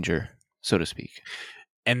danger, so to speak.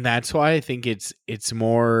 And that's why I think it's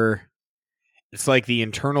more, it's like the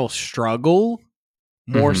internal struggle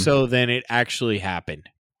more so than it actually happened.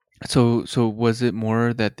 So was it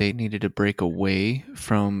more that they needed to break away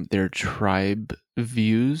from their tribe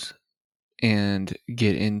views and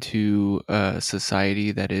get into a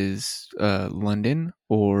society that is London,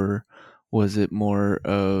 or was it more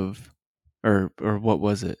of, or what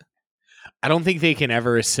was it? I don't think they can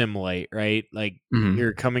ever assimilate, right? Like,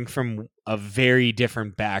 you're coming from a very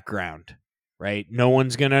different background, right? No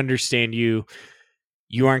one's going to understand you.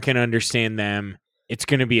 You aren't going to understand them. It's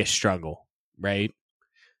going to be a struggle, right?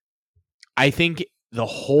 I think the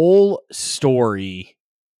whole story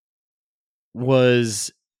was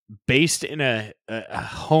based in a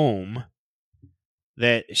home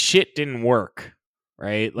that shit didn't work,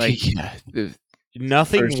 right? Like,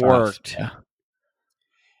 nothing worked. Yeah.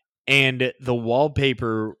 And the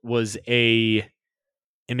wallpaper was an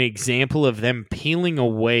example of them peeling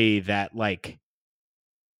away that, like,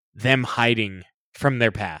 them hiding from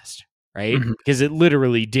their past, right? Because it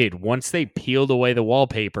literally did. Once they peeled away the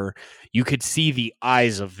wallpaper, you could see the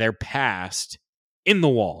eyes of their past in the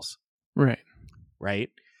walls. Right?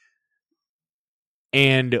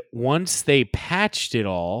 And once they patched it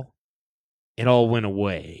all went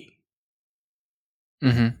away.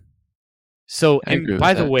 So, and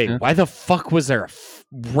by the way, why the fuck was there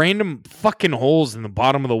random fucking holes in the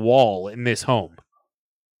bottom of the wall in this home?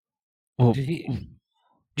 Well, did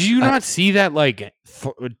you not see that, like,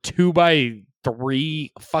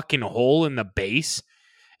 2x3 fucking hole in the base?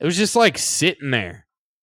 It was just like sitting there,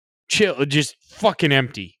 chill, just fucking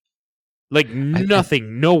empty, like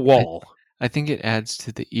nothing, no wall. I think it adds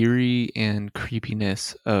to the eerie and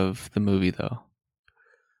creepiness of the movie, though.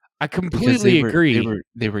 I completely agree.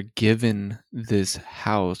 They were given this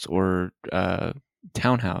house or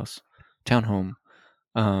townhome,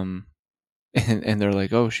 and they're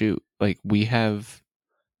like, oh shoot, like we have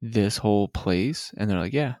this whole place, and they're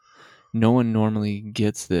like, yeah, no one normally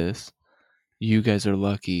gets this. You guys are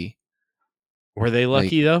lucky. Were they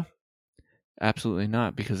lucky though? Absolutely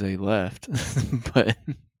not, because they left.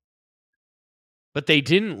 But they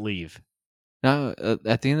didn't leave. No,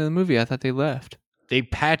 at the end of the movie, I thought they left. They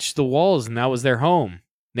patched the walls, and that was their home.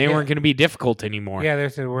 They weren't going to be difficult anymore. Yeah, they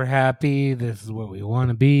said, we're happy. This is what we want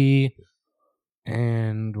to be.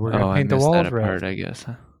 And we're going to paint the walls red. Part, I guess.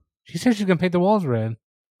 Huh? She said she's going to paint the walls red.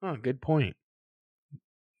 Oh, good point.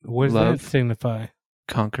 What does that signify?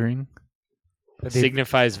 Conquering. It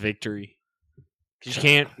signifies victory. You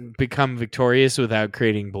can't become victorious without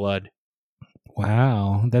creating blood.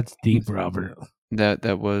 Wow, that's deep, Robert.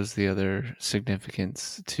 That was the other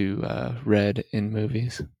significance to red in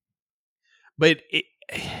movies. But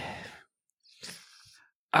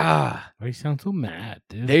why you sound so mad,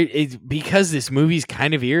 dude? It's because this movie's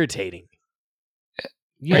kind of irritating.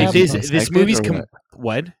 Yeah, As you This dissect movie's it, or what?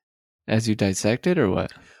 what? As you dissect it, or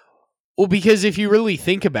what? Well, because if you really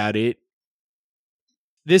think about it,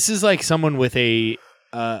 this is like someone with a.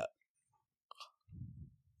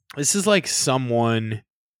 This is like someone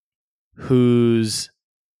who's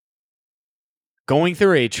going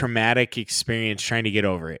through a traumatic experience, trying to get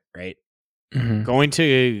over it, right? Mm-hmm. Going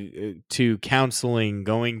to counseling,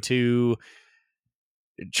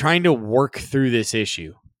 trying to work through this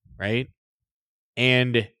issue, right?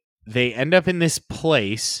 And they end up in this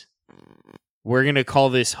place. We're gonna call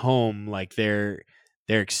this home, like their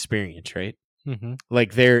experience, right? Mm-hmm.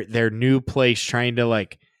 Like their new place, trying to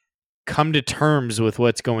like come to terms with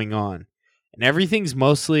what's going on. And everything's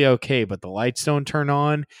mostly okay, but the lights don't turn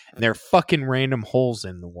on, and there are fucking random holes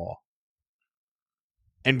in the wall.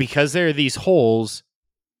 And because there are these holes,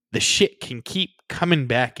 the shit can keep coming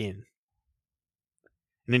back in.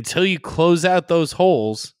 And until you close out those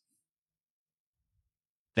holes,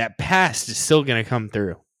 that past is still going to come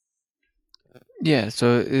through. Yeah,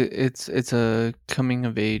 so it's a coming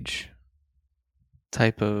of age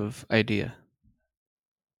type of idea.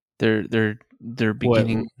 They're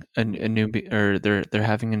beginning a new or they're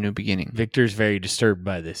having a new beginning. Victor's very disturbed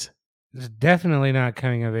by this. It's definitely not a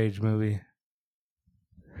coming of age movie.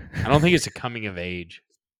 I don't think it's a coming of age.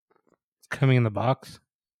 It's coming in the box.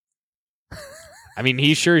 I mean,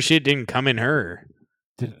 he sure as shit didn't come in her.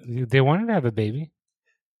 They wanted to have a baby.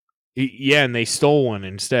 Yeah, and they stole one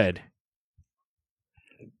instead.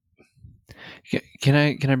 Can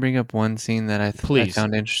I bring up one scene that I Please.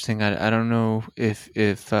 found interesting? I don't know if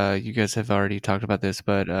you guys have already talked about this,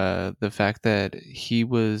 but the fact that he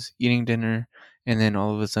was eating dinner and then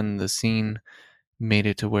all of a sudden the scene made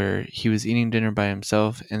it to where he was eating dinner by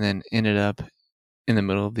himself and then ended up in the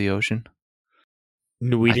middle of the ocean.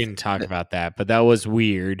 No, we didn't talk about that, but that was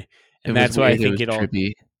weird. And that's why I think it all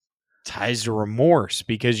trippy. ties to remorse,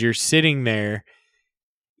 because you're sitting there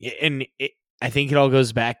and I think it all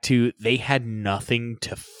goes back to they had nothing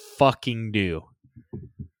to fucking do.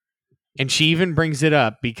 And she even brings it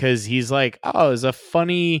up because he's like, "Oh, it's a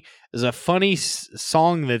funny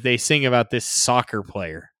song that they sing about this soccer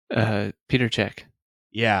player." Peter Cech.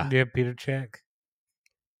 Yeah. Yeah, Peter Cech.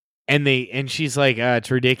 And she's like,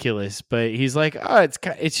 "It's ridiculous," but he's like, "Oh,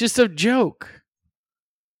 it's just a joke."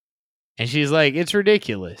 And she's like, "It's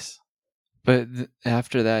ridiculous." But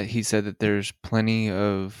after that, he said that there's plenty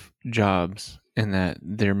of jobs and that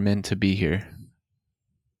they're meant to be here.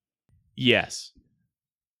 Yes.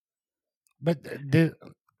 But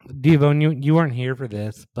Devon, you weren't here for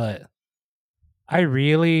this, but I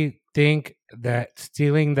really think that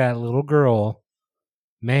stealing that little girl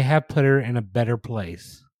may have put her in a better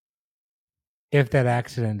place if that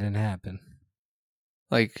accident didn't happen.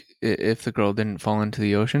 Like, if the girl didn't fall into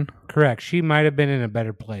the ocean? Correct. She might have been in a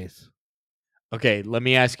better place. Okay, let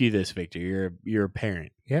me ask you this, Victor. You're a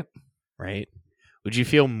parent. Yep. Right? Would you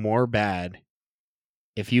feel more bad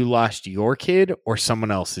if you lost your kid or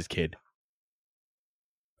someone else's kid?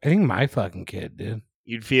 I think my fucking kid did.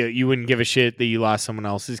 You wouldn't give a shit that you lost someone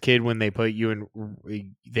else's kid when they put you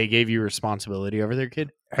in, they gave you responsibility over their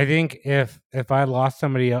kid? I think if I lost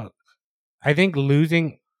somebody else, I think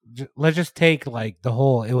losing, let's just take like the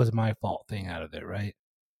whole "it was my fault" thing out of it, right?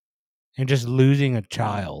 And just losing a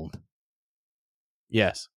child.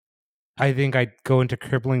 Yes. I think I'd go into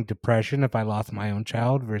crippling depression if I lost my own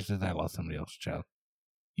child versus I lost somebody else's child.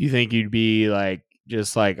 You think you'd be like,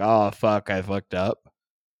 just like, "Oh, fuck, I fucked up"?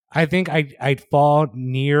 I think I'd fall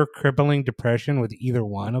near crippling depression with either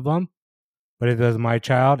one of them. But if it was my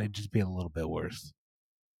child, it'd just be a little bit worse.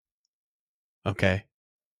 Okay.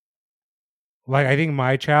 Like, I think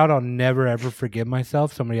my child, I'll never ever forgive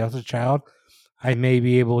myself. Somebody else's child, I may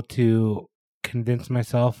be able to convince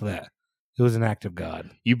myself that it was an act of God.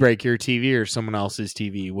 You break your TV or someone else's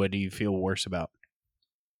TV, what do you feel worse about?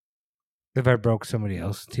 If I broke somebody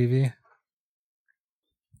else's TV?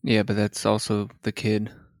 Yeah, but that's also the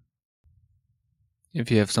kid. If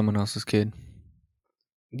you have someone else's kid.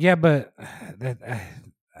 Yeah, but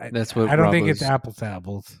That's what I don't Rob think it's was- apples to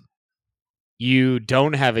apples. You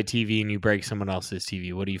don't have a TV and you break someone else's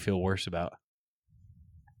TV. What do you feel worse about?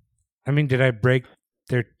 I mean, did I break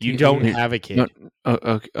their TV? You don't have a kid.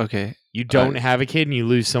 No, okay. You don't have a kid and you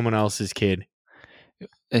lose someone else's kid.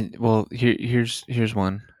 And well, here's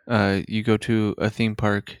one. You go to a theme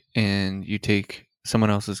park and you take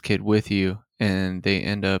someone else's kid with you, and they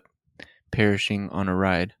end up perishing on a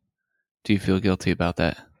ride. Do you feel guilty about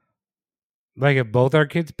that? Like if both our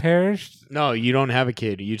kids perished? No, you don't have a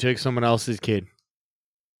kid. You took someone else's kid.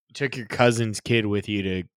 You took your cousin's kid with you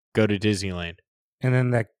to go to Disneyland. And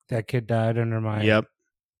then that kid died under my... Yep.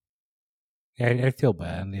 Yeah, I feel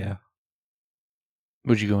bad, yeah.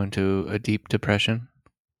 Would you go into a deep depression?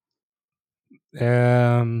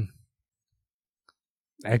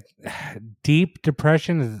 Deep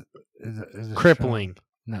depression is a Crippling.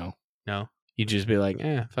 show. No, you'd just be like,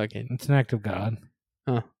 fuck it. It's an act of God.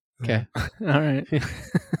 Oh, okay. All right.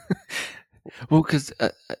 Well, because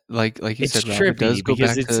like you It's said, Rob, it does trippy go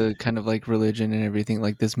because back to kind of like religion and everything.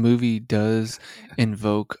 Like this movie does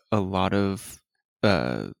invoke a lot of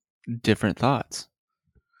different thoughts.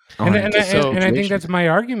 And on I different think that's situations. my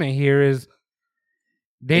argument here is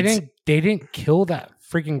they It's- didn't kill that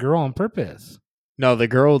freaking girl on purpose. No, the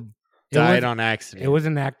girl It died was- on accident. It was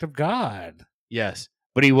an act of God. Yes.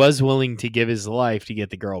 But he was willing to give his life to get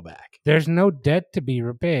the girl back. There's no debt to be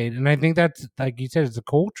repaid, and I think that's like you said, it's a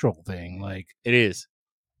cultural thing. Like It is.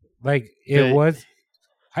 it The- was.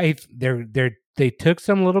 They took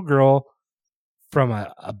some little girl from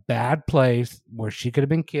a bad place where she could have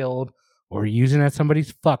been killed or using as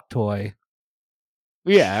somebody's fuck toy.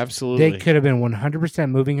 Yeah, absolutely. They could have been 100%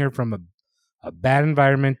 moving her from a bad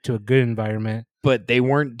environment to a good environment. But they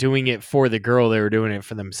weren't doing it for the girl. They were doing it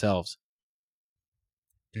for themselves.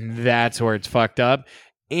 That's where it's fucked up.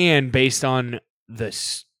 And based on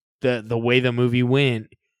the way the movie went,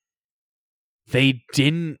 they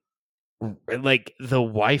didn't, like, the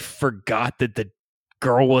wife forgot that the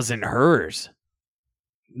girl wasn't hers.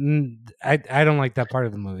 I don't like that part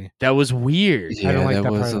of the movie. That was weird. I don't like that that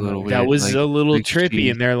part was of a the little movie. weird. That was like, a little like trippy, she-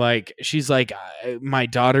 and they're like, she's like, my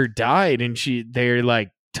daughter died, and they're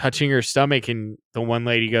like touching her stomach, and the one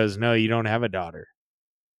lady goes, no, you don't have a daughter.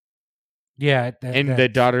 Yeah, And the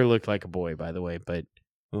daughter looked like a boy, by the way, but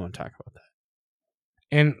we won't talk about that.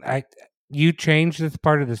 and you changed this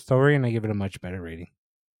part of the story, and I give it a much better rating.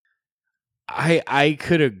 I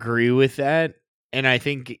could agree with that, and I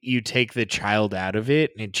think you take the child out of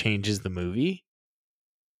it, and it changes the movie.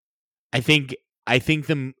 I think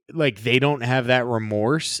them, like, they don't have that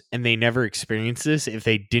remorse, and they never experience this if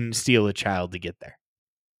they didn't steal a child to get there.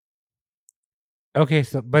 Okay,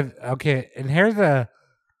 and here's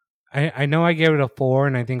I know I gave it a 4,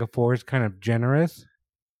 and I think a 4 is kind of generous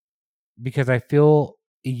because I feel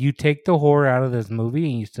you take the horror out of this movie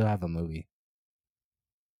and you still have a movie.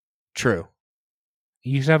 True.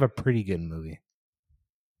 You still have a pretty good movie.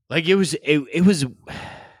 Like, it was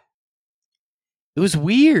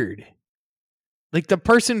weird. Like, the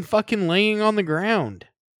person fucking laying on the ground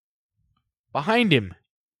behind him.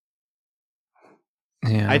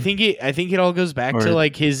 Yeah. I think it all goes back to Or-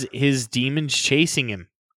 like his demons chasing him.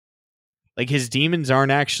 Like, his demons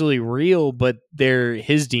aren't actually real, but they're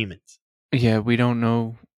his demons. Yeah, we don't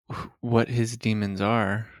know what his demons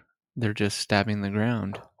are. They're just stabbing the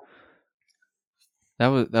ground. That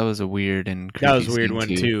was a weird and creepy That was a weird scene one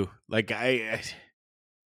too. Like,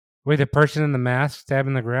 Wait, the person in the mask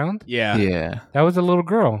stabbing the ground? yeah. Yeah. That was a little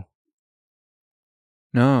girl.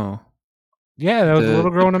 No. Yeah, that was a The-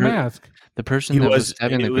 little girl in a the per- mask. The person It that was was-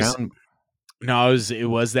 stabbing it the was- ground. No, it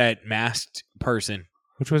was that masked person.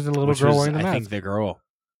 Which was the little Which girl was, wearing the I mask. think, the girl.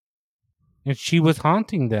 And she was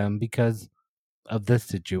haunting them because of this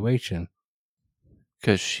situation.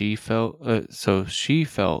 Because she felt, she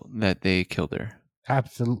felt that they killed her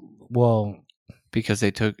Absolutely. Well, because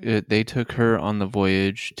they took her on the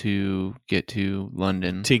voyage to get to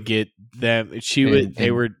London To get them,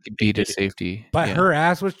 and be to safety. but yeah. her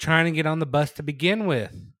ass was trying to get on the bus to begin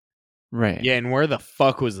with. right. Yeah, and where the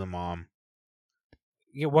fuck was the mom?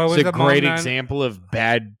 Yeah, what was It's a the mom great not- example of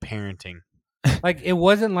bad parenting. Like, it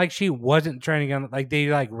wasn't like she wasn't trying to get on. Like, they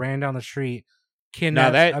like ran down the street,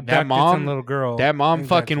 No, that abducted mom- some little girl. That mom and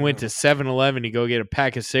fucking got went to 7-Eleven to go get a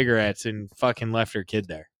pack of cigarettes and fucking left her kid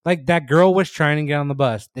there. Like, that girl was trying to get on the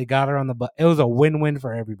bus. They got her on the bus. It was a win-win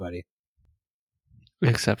for everybody.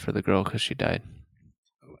 Except for the girl because she died.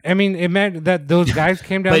 I mean, it meant that those guys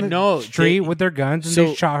came down But the no, street they- with their guns and so-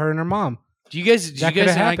 they shot her and her mom. Do you guys That coulda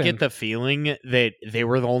not happened. get the feeling that they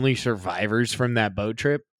were the only survivors from that boat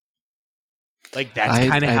trip? Like, that's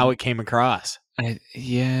kind of I- how it came across.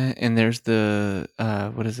 Yeah, and there's the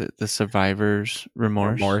what is it? The survivor's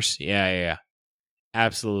remorse. Yeah.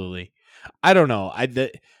 Absolutely. I don't know.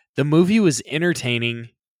 The movie was entertaining.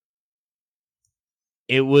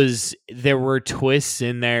 There were twists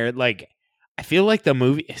in there. Like, I feel like the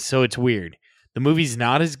movie, so it's weird. The movie's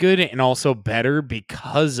not as good and also better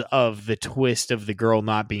because of the twist of the girl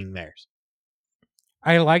not being theirs.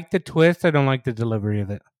 I like the twist. I don't like the delivery of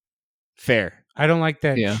it. Fair. I don't like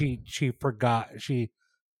that Yeah. she forgot. She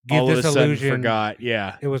gave All of this a sudden illusion. forgot.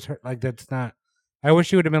 Yeah. It was her. Like, that's not. I wish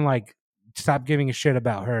she would have been like, stop giving a shit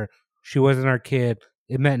about her. She wasn't our kid.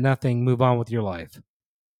 It meant nothing. Move on with your life.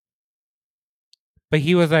 But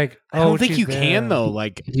he was like, I don't think she's you there. can though.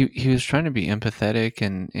 Like, he was trying to be empathetic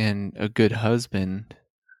and a good husband.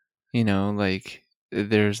 You know, like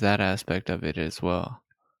there's that aspect of it as well.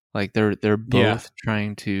 Like they're both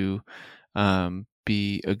trying to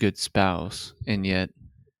be a good spouse, and yet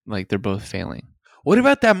like they're both failing. what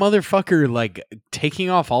about that motherfucker like taking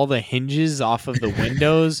off all the hinges off of the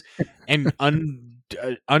windows and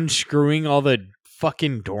unscrewing all the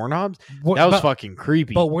fucking doorknobs? That was fucking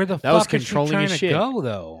creepy. But where the that was fuck is she controlling trying as to shit. go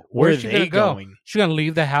though? Where Where's are she they gonna go? going? She gonna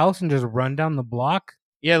leave the house and just run down the block?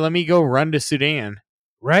 Yeah, let me go run to Sudan.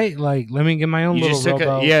 Right? Like, let me get my own You little just took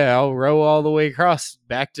rowboat. I'll row all the way across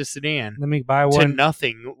back to Sudan. Let me buy To one.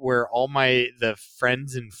 nothing, where all the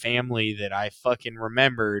friends and family that I fucking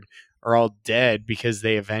remembered are all dead because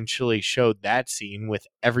they eventually showed that scene with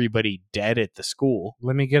everybody dead at the school.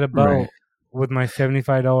 Let me get a boat Right. with my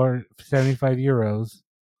 €75, €75.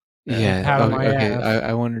 Yeah. pat on my Okay. ass.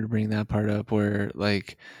 I wanted to bring that part up where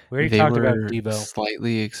like We already they talked about were Debo.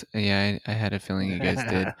 slightly. I had a feeling you guys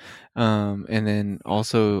did. And then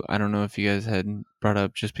also, I don't know if you guys had brought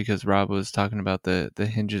up, just because Rob was talking about the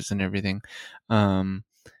hinges and everything.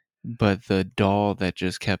 But the doll that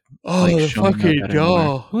just kept showing up out of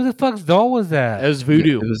nowhere. Who the fuck's doll was That that? was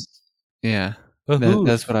voodoo. It was, yeah. But whose?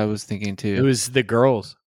 That's what I was thinking too. It was the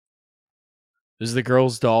girls. It was the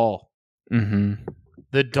girl's doll. Mm-hmm.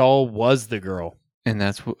 The doll was the girl. And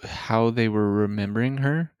that's how they were remembering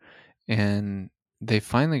her, and they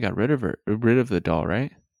finally got rid of the doll,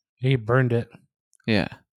 right? He burned it. Yeah,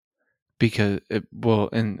 because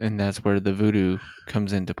and that's where the voodoo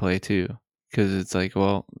comes into play too, because it's like,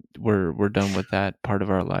 well, we're done with that part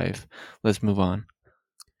of our life. Let's move on.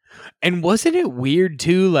 And wasn't it weird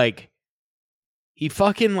too? Like, he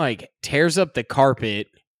fucking like tears up the carpet,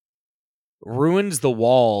 ruins the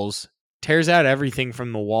walls, tears out everything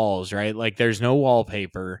from the walls, right? Like, there's no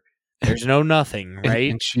wallpaper, there's no nothing,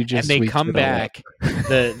 right? and she just and they sweeps come it all up. back.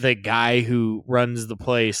 the guy who runs the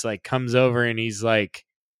place like comes over and he's like,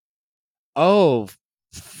 "Oh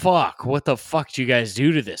fuck, what the fuck did you guys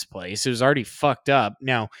do to this place? It was already fucked up."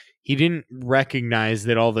 Now, he didn't recognize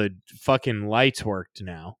that all the fucking lights worked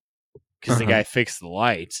now because the guy fixed the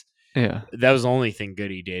lights. Yeah. That was the only thing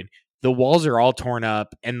good he did. The walls are all torn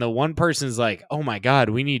up, and the one person's like, "Oh my god,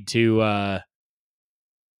 we need to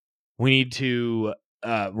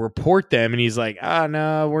report them." And he's like,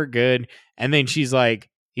 no, we're good." And then he's like,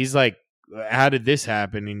 "How did this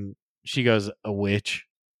happen?" And she goes, "A witch."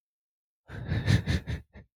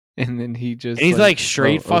 And then he's like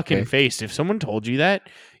straight "Oh, fucking okay." faced. If someone told you that,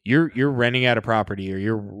 you're renting out a property, or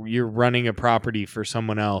you're running a property for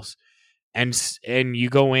someone else, and you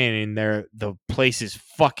go in and the place is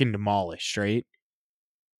fucking demolished, right?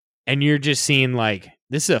 And you're just seeing like,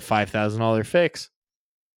 this is a $5,000 fix,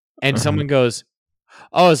 and someone goes,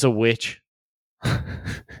 "Oh, it's a witch."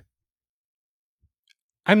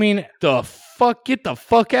 I mean, The fuck, get the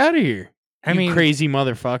fuck out of here! I you mean, crazy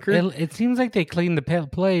motherfucker. it seems like they cleaned the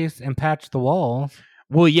place and patched the walls.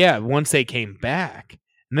 Well, yeah, once they came back.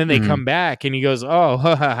 And then they come back and he goes, "Oh,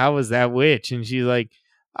 how was that witch?" And she's like,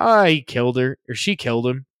 "Oh, he killed her." Or she killed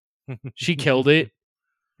him. She killed it.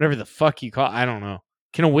 Whatever the fuck you call it. I don't know.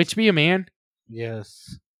 Can a witch be a man?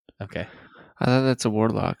 Yes. Okay. I thought that's a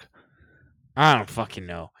warlock. I don't fucking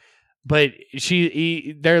know. But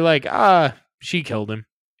they're like, she killed him.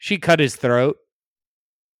 She cut his throat.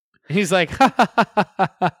 He's like, "Ha ha ha ha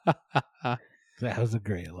ha ha." That was a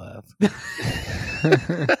great laugh.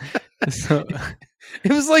 So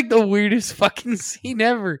It was like the weirdest fucking scene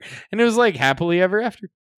ever. And it was like happily ever after.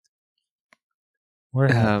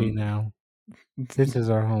 We're happy now. This is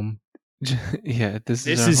our home. yeah, this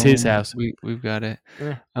This our is his home. house. We've got it.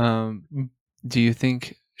 Yeah. Do you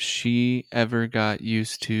think she ever got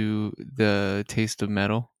used to the taste of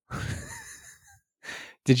metal?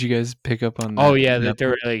 Did you guys pick up on that? Oh yeah, that they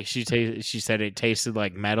were like, she said it tasted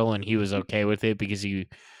like metal, and he was okay with it because he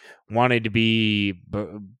wanted to be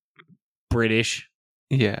British.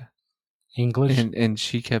 Yeah, English. and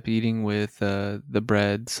she kept eating with the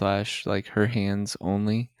bread / like her hands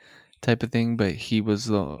only type of thing, but he was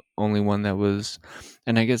the only one that was,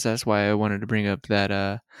 and I guess that's why I wanted to bring up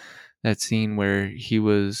that that scene where he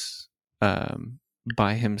was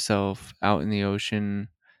by himself out in the ocean,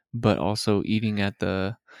 but also eating at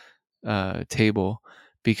the table,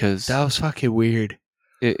 because That was fucking weird.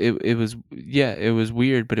 it was, yeah, it was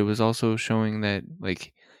weird, but it was also showing that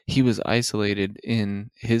like he was isolated in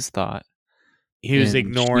his thought. He was And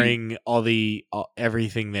ignoring all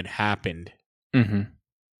everything that happened, Mm-hmm.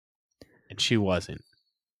 and she wasn't.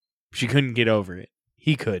 She couldn't get over it.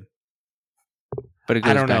 He could. But it I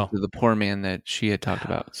goes don't back know. to the poor man that she had talked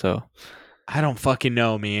about. So I don't fucking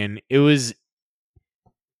know, man. It was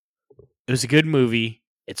It was a good movie.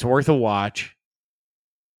 It's worth a watch.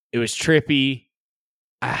 It was trippy.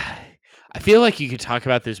 I feel like you could talk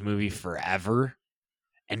about this movie forever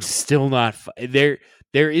and still not there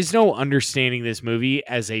is no understanding this movie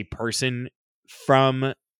as a person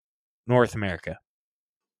from North America.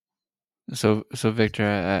 So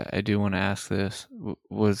Victor, I do want to ask this: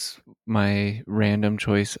 was my random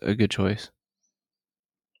choice a good choice?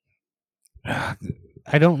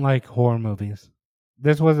 I don't like horror movies.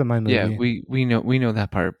 This wasn't my movie. Yeah, we know that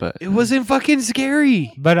part, but It wasn't fucking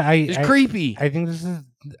scary. but It's creepy. I think this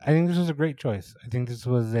was a great choice. I think this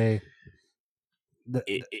was 100%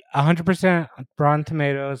 Rotten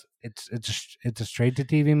Tomatoes. It's a straight to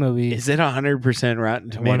TV movie. Is it 100% Rotten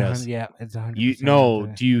Tomatoes? Yeah, it's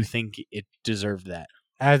 100%. Do you think it deserved that?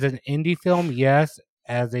 As an indie film, yes.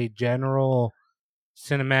 As a general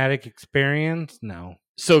cinematic experience, no.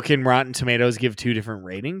 So can Rotten Tomatoes give two different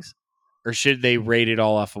ratings? Or should they rate it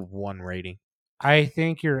all off of one rating? I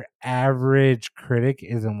think your average critic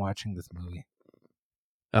isn't watching this movie.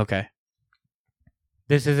 Okay.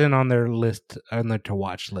 This isn't on their list, on their to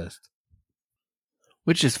watch list.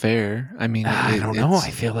 which is fair. I mean, I don't know.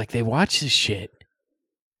 I feel like they watch this shit.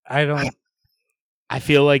 I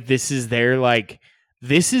feel like this is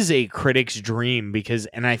this is a critic's dream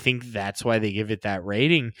and I think that's why they give it that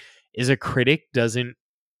rating, is a critic doesn't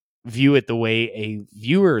view it the way a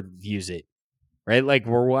viewer views it, right? Like,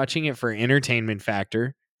 we're watching it for entertainment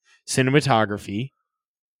factor, cinematography,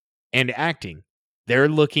 and acting. They're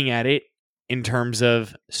looking at it in terms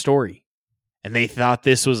of story, and they thought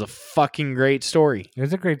this was a fucking great story. It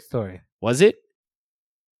was a great story. Was it?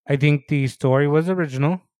 I think the story was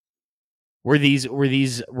original. Were these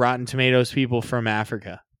Rotten Tomatoes people from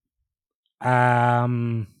Africa? I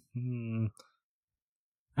don't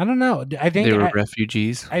know. I think they were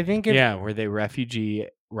refugees. I think were they refugee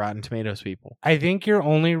Rotten Tomatoes people? I think you're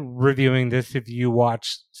only reviewing this if you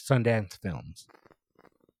watch Sundance films.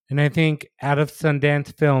 And I think out of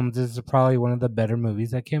Sundance films, this is probably one of the better movies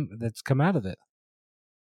that's come out of it.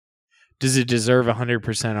 Does it deserve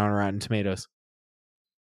 100% on Rotten Tomatoes?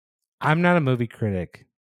 I'm not a movie critic.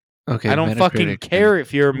 Okay, I don't fucking care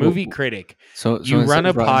if you're a movie critic. So you run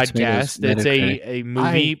a podcast that's a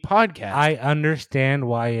movie podcast. I understand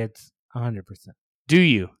why it's 100%. Do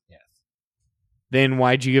you? Yes. Then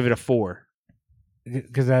why'd you give it a 4?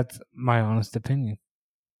 Because that's my honest opinion.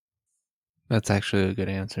 That's actually a good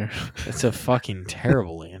answer. That's a fucking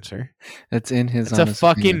terrible answer. That's in his. That's a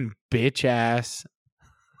fucking bitch ass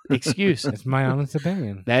excuse. It's my honest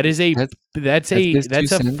opinion. That's a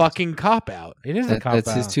cents. fucking cop out. It is a cop That's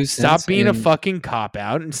out. his 2 cents. Stop being a fucking cop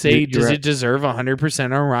out and say, does it deserve 100%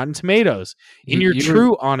 on Rotten Tomatoes? In your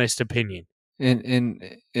true, honest opinion. And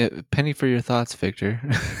penny for your thoughts, Victor.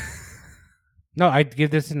 No, I'd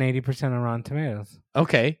give this an 80% on Rotten Tomatoes.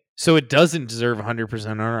 Okay, so it doesn't deserve 100%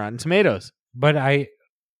 on Rotten Tomatoes. But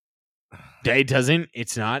it doesn't.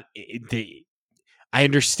 It's not. I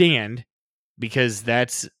understand, because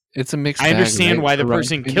it's a mixed I bag, understand right? why the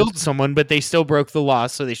person killed someone, but they still broke the law,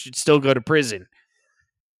 so they should still go to prison.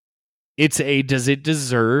 Does it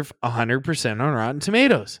deserve 100% on Rotten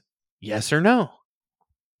Tomatoes? Yes or no?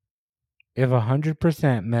 if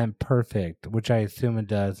 100% meant perfect, which I assume it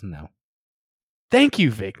does, no. Thank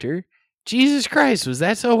you, Victor. Jesus Christ, was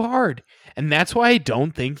that so hard? And that's why I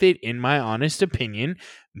don't think that, in my honest opinion,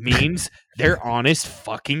 means their honest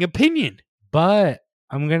fucking opinion. But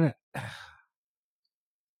I'm gonna.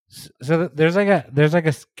 So there's like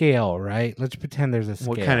a scale, right? Let's pretend there's a scale.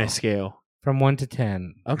 What kind of scale? From 1 to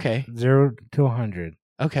 10. Okay. 0 to 100.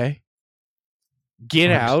 Okay.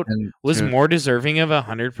 Get Out was more deserving of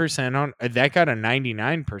 100% on. That got a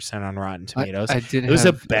 99% on Rotten Tomatoes. It was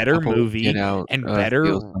a better movie and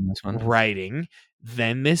better writing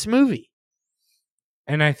than this movie.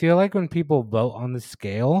 And I feel like when people vote on the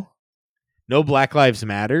scale, no Black Lives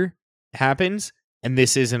Matter happens, and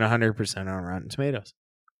this isn't 100% on Rotten Tomatoes.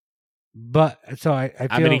 But so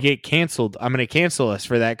I'm going to get canceled. I'm going to cancel us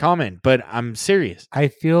for that comment, but I'm serious. I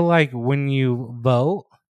feel like when you vote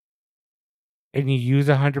and you use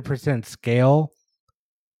 100% scale,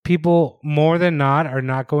 people more than not are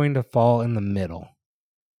not going to fall in the middle.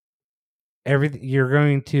 You're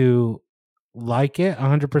going to like it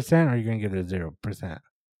 100%, or you're going to give it a 0%.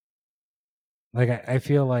 Like I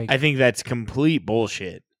feel like I think that's complete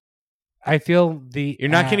bullshit. I feel you're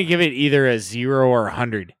not going to give it either a 0 or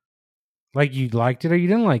 100. Like you liked it or you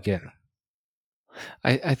didn't like it.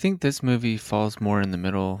 I think this movie falls more in the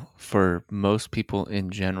middle for most people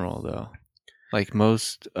in general, though. Like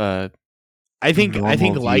most, I think like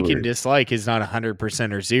viewers. and dislike is not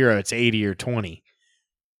 100% or 0. It's 80 or 20.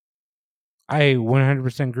 I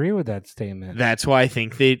 100% agree with that statement. That's why I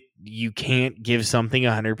think that you can't give something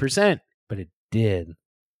 100%. But it did.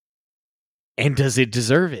 And does it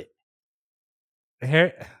deserve it?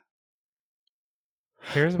 Here's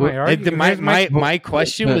Well, my argument. My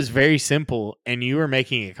question was very simple, and you were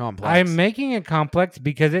making it complex. I'm making it complex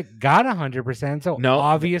because it got 100%. So No.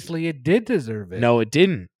 obviously it did deserve it. No, it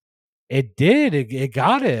didn't. It did. It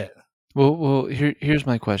got it. Well, here's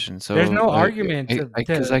my question. So There's no argument.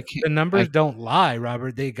 The numbers don't lie,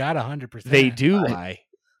 Robert. They got 100%. They do lie.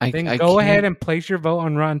 Then go ahead and place your vote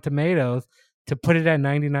on Rotten Tomatoes to put it at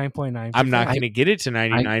 99.9%. I'm not going to get it to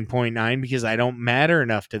 99.9 because I don't matter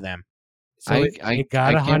enough to them. So it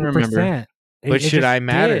got 100%. But should I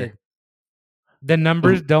matter? Did. The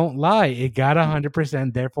numbers don't lie. It got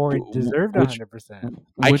 100%. Therefore, it deserved 100%.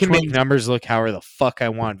 I can make numbers look however the fuck I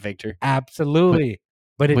want, Victor. Absolutely.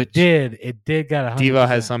 But it did. It did get 100%. Devo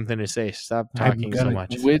has something to say. Stop talking so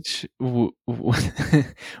much.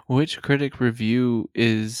 Which critic review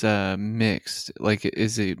is mixed? Like,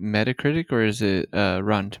 is it Metacritic or is it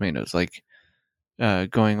Rotten Tomatoes? Like,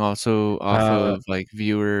 going also off of like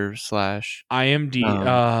viewer / IMDb.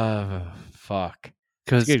 Fuck.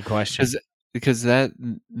 That's a good question. Because that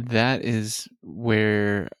is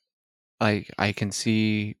where like I can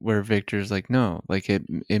see where Victor's like, no, like it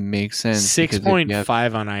makes sense.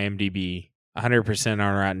 6.5 on IMDb, 100% on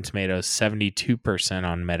Rotten Tomatoes, 72%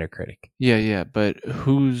 on Metacritic. Yeah, but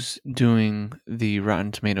who's doing the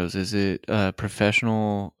Rotten Tomatoes? Is it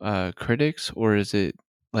professional critics, or is it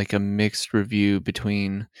like a mixed review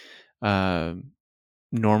between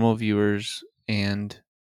normal viewers and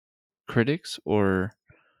critics, or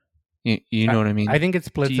you know what I mean? I think it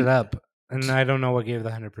splits it up, and I don't know what gave the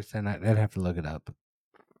 100%. I'd have to look it up.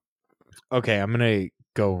 Okay, I'm gonna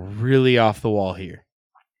go really off the wall here.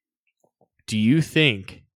 Do you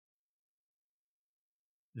think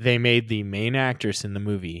they made the main actress in the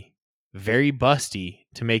movie very busty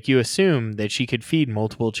to make you assume that she could feed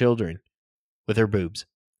multiple children with her boobs?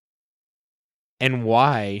 And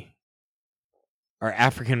why are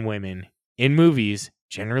African women in movies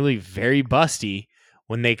generally very busty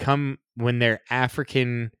when they're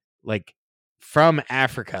African, like from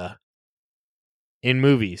Africa in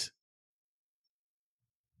movies?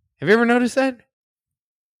 Have you ever noticed that?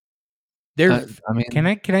 Can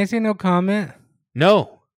I say no comment?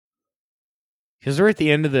 No. Because we're at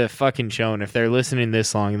the end of the fucking show, and if they're listening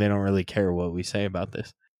this long, they don't really care what we say about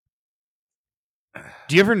this.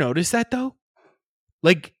 Do you ever notice that, though?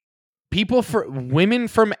 Like, women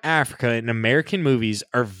from Africa in American movies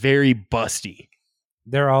are very busty.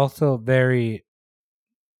 They're also very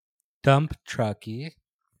dump trucky.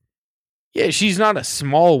 Yeah, she's not a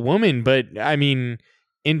small woman, but I mean,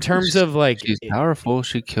 in terms of like, she's powerful.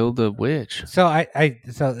 She killed a witch. So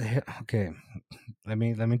okay. Let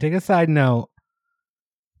me take a side note.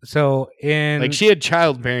 So she had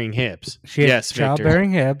childbearing hips. She had childbearing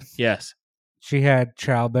hips. Yes. She had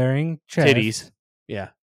childbearing chest. Titties. Yeah.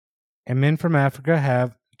 And men from Africa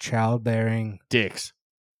have childbearing dicks,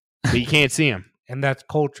 but you can't see them. And that's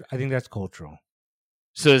culture. I think that's cultural.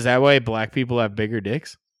 So is that why black people have bigger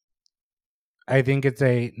dicks? I think it's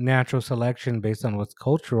a natural selection based on what's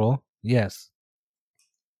cultural. Yes.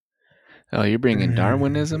 Oh, you're bringing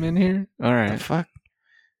Darwinism in here? All right. The fuck?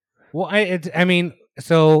 Well,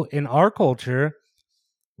 so in our culture,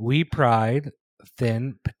 we pride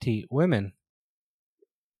thin, petite women.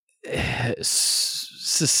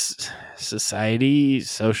 Society,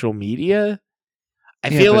 social media.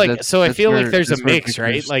 I feel like there's a mix,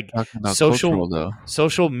 right? Like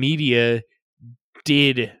social media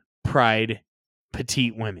did pride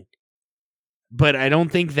petite women, but I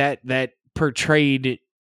don't think that portrayed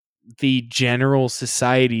the general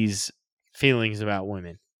society's feelings about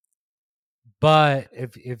women. But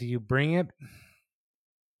if you bring it,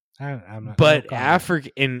 I'm not. But no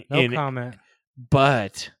African, comment.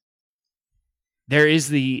 But there is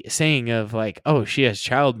the saying of like, oh, she has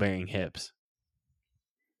childbearing hips.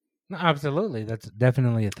 No, absolutely, that's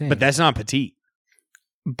definitely a thing. But that's not petite.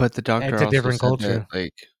 But the doctor it's a also different said culture. That,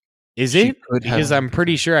 like, is it? Because I'm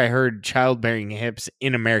pretty sure I heard childbearing hips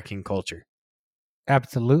in American culture.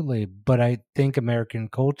 Absolutely, but I think American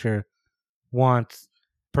culture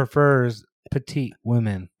prefers petite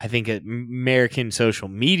women. I think American social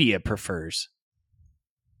media prefers.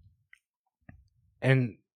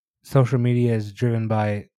 And social media is driven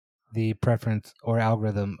by the preference or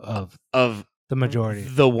algorithm of the majority.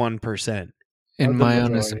 The 1%. In my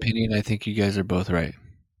honest opinion, I think you guys are both right.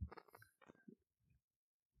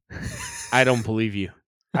 I don't believe you.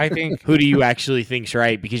 I think. Who do you actually think's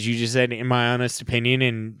right? Because you just said, in my honest opinion,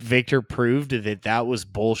 and Victor proved that was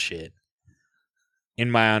bullshit.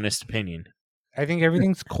 In my honest opinion. I think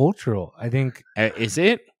everything's cultural. I think. Is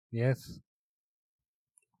it? Yes.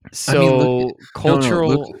 So I mean, no,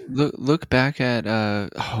 cultural. look back at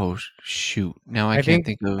oh shoot, now I I can't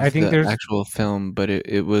think- think of I think the there's- actual film, but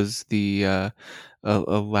it was the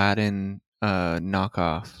Aladdin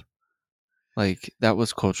knockoff. Like that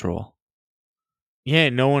was cultural. Yeah,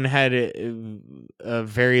 no one had a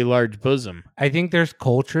very large bosom. I think there's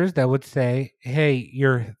cultures that would say, hey,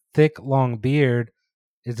 your thick, long beard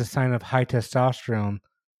is a sign of high testosterone,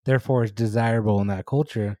 therefore it's desirable in that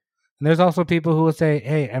culture. And there's also people who will say,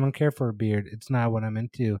 hey, I don't care for a beard. It's not what I'm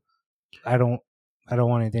into. I don't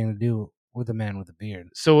want anything to do with a man with a beard.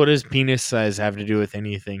 So what does penis size have to do with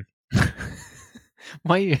anything?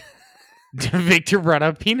 Why? You... Victor brought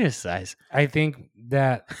up penis size. I think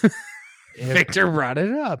that if, Victor brought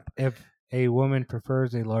it up. if a woman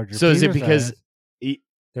prefers a larger So is penis it because size, he-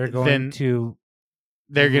 they're going then to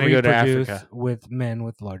they're going to go to reproduce Africa? with men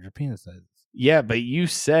with larger penis sizes? Yeah, but you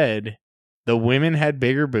said the women had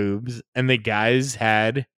bigger boobs and the guys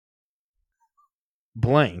had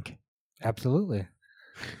blank. Absolutely.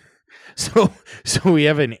 So we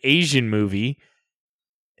have an Asian movie.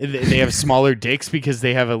 They have smaller dicks because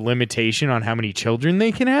they have a limitation on how many children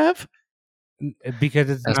they can have. Because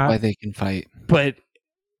it's That's not why they can fight. But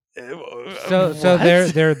so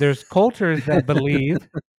there's cultures that believe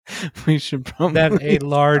We should probably that a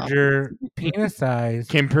larger penis size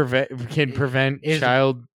can prevent Is-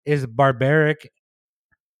 child. is barbaric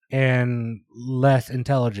and less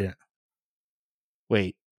intelligent.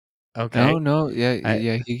 Wait. Okay. No, yeah, I-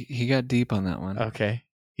 yeah. He got deep on that one. Okay.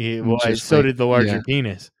 Yeah, Mm, well, just so like- did the larger yeah.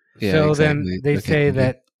 penis. Yeah, So exactly. then they Look at say me.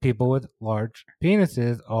 that people with large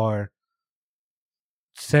penises are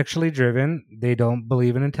sexually driven. They don't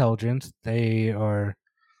believe in intelligence. They are,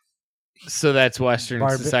 So that's Western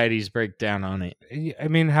Barba- society's breakdown on it. I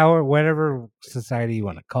mean, how whatever society you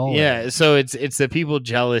want to call Yeah. it. So it's the people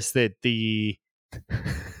jealous that the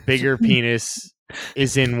bigger penis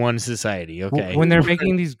is in one society. Okay. When they're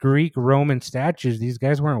making these Greek Roman statues, these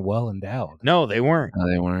guys weren't well endowed No, they weren't. No,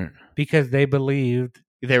 they weren't. because they believed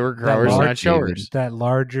They were That growers, large- not showers. that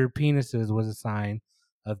larger penises was a sign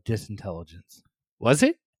of disintelligence. Was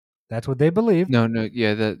it? That's what they believed. No,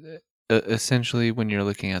 yeah. That essentially, when you're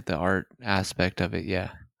looking at the art aspect of it,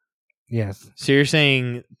 yeah. Yes. So you're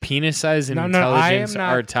saying penis size and I intelligence am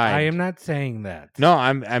not. are tied? I am not saying that. No,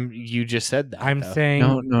 I'm. You just said that. I'm though.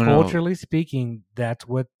 saying No. culturally speaking, that's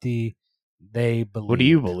what they believe. What do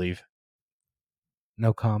you believe?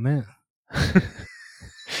 No comment.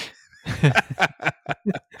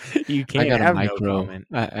 You I can't got a have no micro. comment.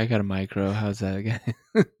 I got a micro. How's that again?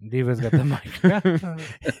 Diva's got the mic.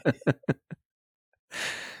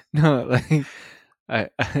 No,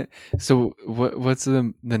 like so what's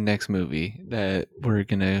the next movie that we're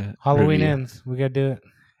gonna Halloween review? ends. We gotta do it.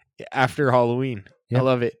 After Halloween, I Yep.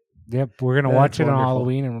 love it. Yep, we're gonna That's watch it on wonderful.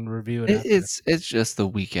 Halloween and review it. It- after. it's just the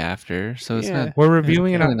week after, so it's Yeah. not. We're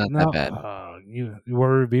reviewing it probably on not that bad.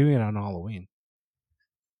 We're reviewing it on Halloween.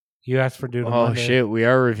 You asked for Doodle Oh Monday. shit, we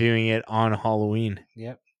are reviewing it on Halloween.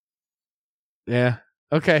 Yep. Yeah.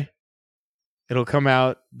 Okay. It'll come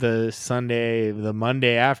out the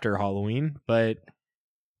Monday after Halloween, but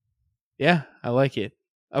yeah, I like it.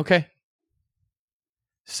 Okay.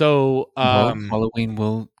 So, Well, Halloween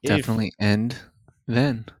will if- definitely end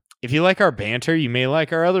then. if you like our banter, you may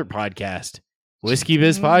like our other podcast, Whiskey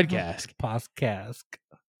Biz Podcast. Podcast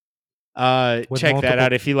With Check that multiple-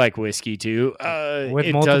 out if you like whiskey too. with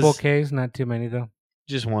it multiple does Ks, not too many though.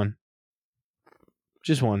 just one,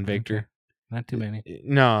 Victor. Not too many.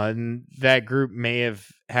 No, and that group may have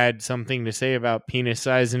had something to say about penis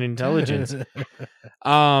size and intelligence.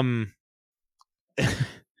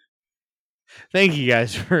 Thank you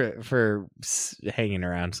guys for hanging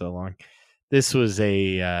around so long. This was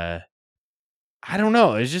I don't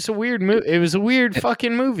know. It was just a weird movie. It was a weird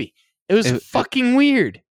fucking movie. It was It- fucking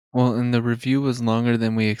weird. Well, and the review was longer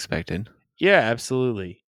than we expected. Yeah,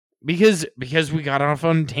 absolutely. Because we got off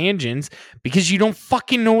on tangents. Because you don't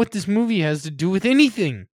fucking know what this movie has to do with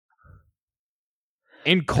anything.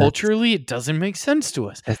 And culturally, it doesn't make sense to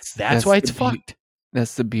us. That's why the it's fucked.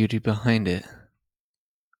 That's the beauty behind it.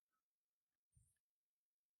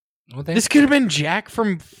 Well, This could have been Jack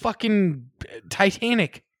from fucking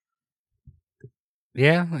Titanic.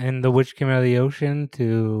 yeah, and the witch came out of the ocean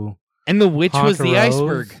to And the witch haunt was the Rose.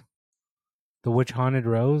 iceberg. The witch haunted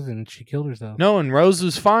Rose, and she killed herself. No, and Rose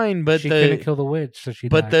was fine, but she couldn't the kill the witch, so she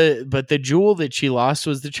died. the jewel that she lost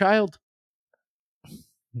was the child.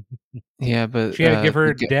 Yeah, but She had to give her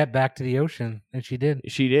the g- debt back to the ocean, and she did.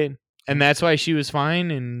 She did. And that's why she was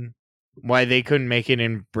fine and why they couldn't make it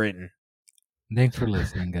in Britain. Thanks for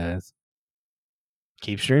listening, guys.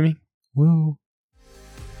 Keep streaming. Woo.